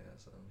 Nobody, I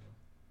guess. I don't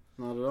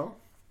know. Not at all?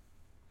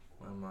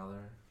 My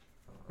mother.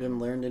 You haven't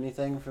learned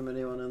anything from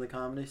anyone in the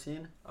comedy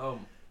scene? Oh,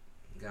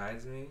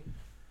 guides me?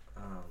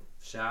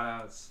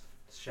 Shout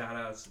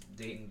outs,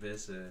 Dayton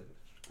Bissett.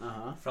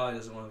 Probably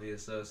doesn't want to be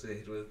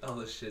associated with all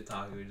the shit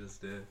talking we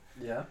just did.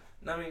 Yeah?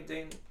 No, I mean,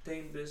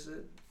 Dayton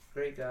Bissett,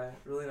 great guy,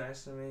 really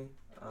nice to me.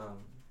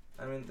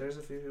 I mean, there's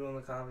a few people in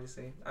the comedy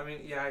scene. I mean,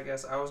 yeah, I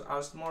guess I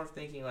was more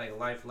thinking like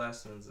life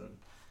lessons and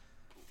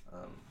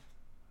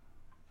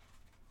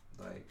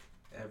like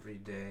every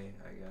day,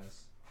 I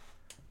guess.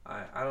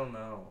 I don't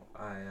know.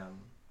 I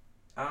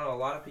don't know. A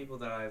lot of people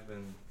that I've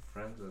been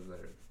friends with,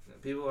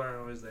 people aren't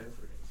always there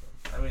for you.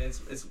 So I mean,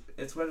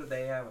 it's whether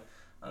they have.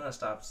 I'm gonna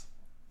stop.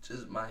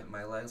 Just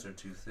my legs are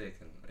too thick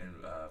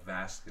and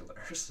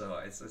vascular, so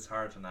it's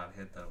hard to not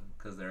hit them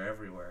because they're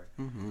everywhere.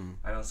 Mm-hmm.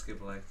 I don't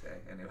skip a leg day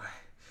anyway.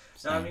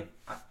 Same. No, I mean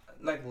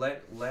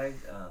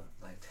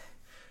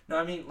no,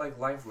 I mean like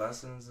life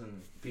lessons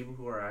and people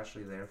who are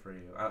actually there for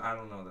you. I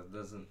don't know,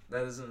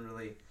 that isn't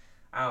really.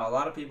 I don't know, a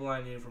lot of people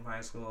I knew from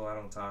high school I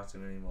don't talk to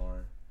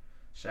anymore.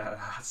 Shout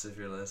outs if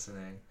you're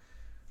listening.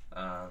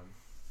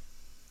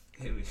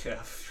 Hit me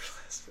up if you're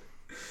listening.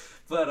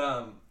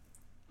 But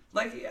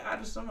like, yeah, I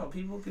just don't know.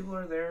 People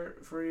are there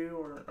for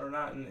you or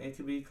not, and it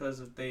could be because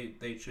if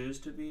they choose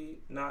to be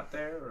not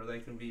there, or they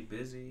can be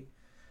busy,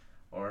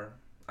 or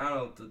I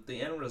don't know.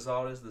 The end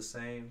result is the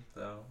same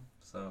though.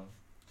 So,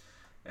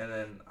 and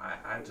then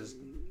I just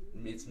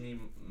it's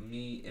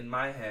me in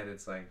my head.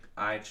 It's like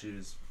I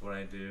choose what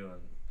I do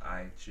and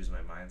I choose my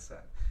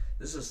mindset.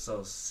 This is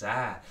so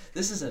sad.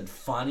 This isn't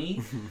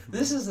funny.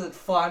 This isn't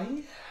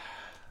funny.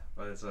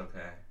 but it's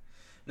okay.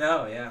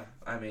 No, yeah.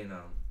 I mean,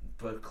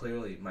 but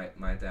clearly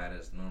my dad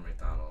is Norm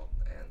Macdonald,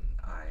 and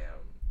I am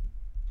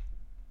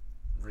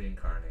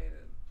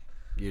reincarnated.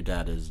 Your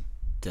dad is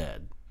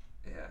dead.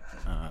 Yeah.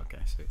 Oh,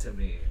 okay. Sweet. To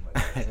me,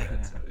 my dad's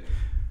dead to me.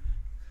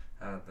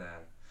 How about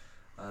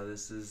that?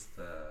 This is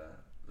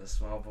the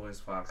Small Boys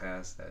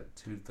podcast at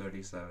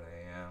 2:37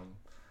 a.m.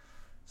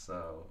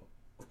 So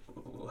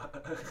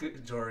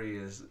Jory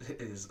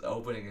is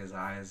opening his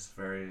eyes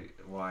very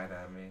wide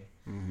at me.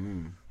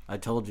 Mm-hmm. I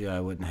told you I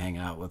wouldn't hang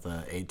out with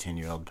a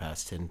 18-year-old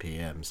past 10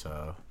 p.m.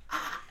 So.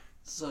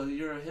 So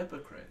you're a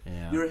hypocrite.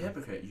 Yeah. You're a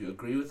hypocrite. You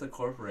agree with the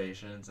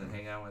corporations and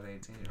hang out with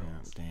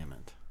 18-year-olds. Yeah, damn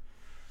it.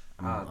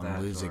 Ah,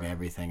 I'm losing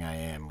everything I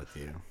am with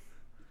you.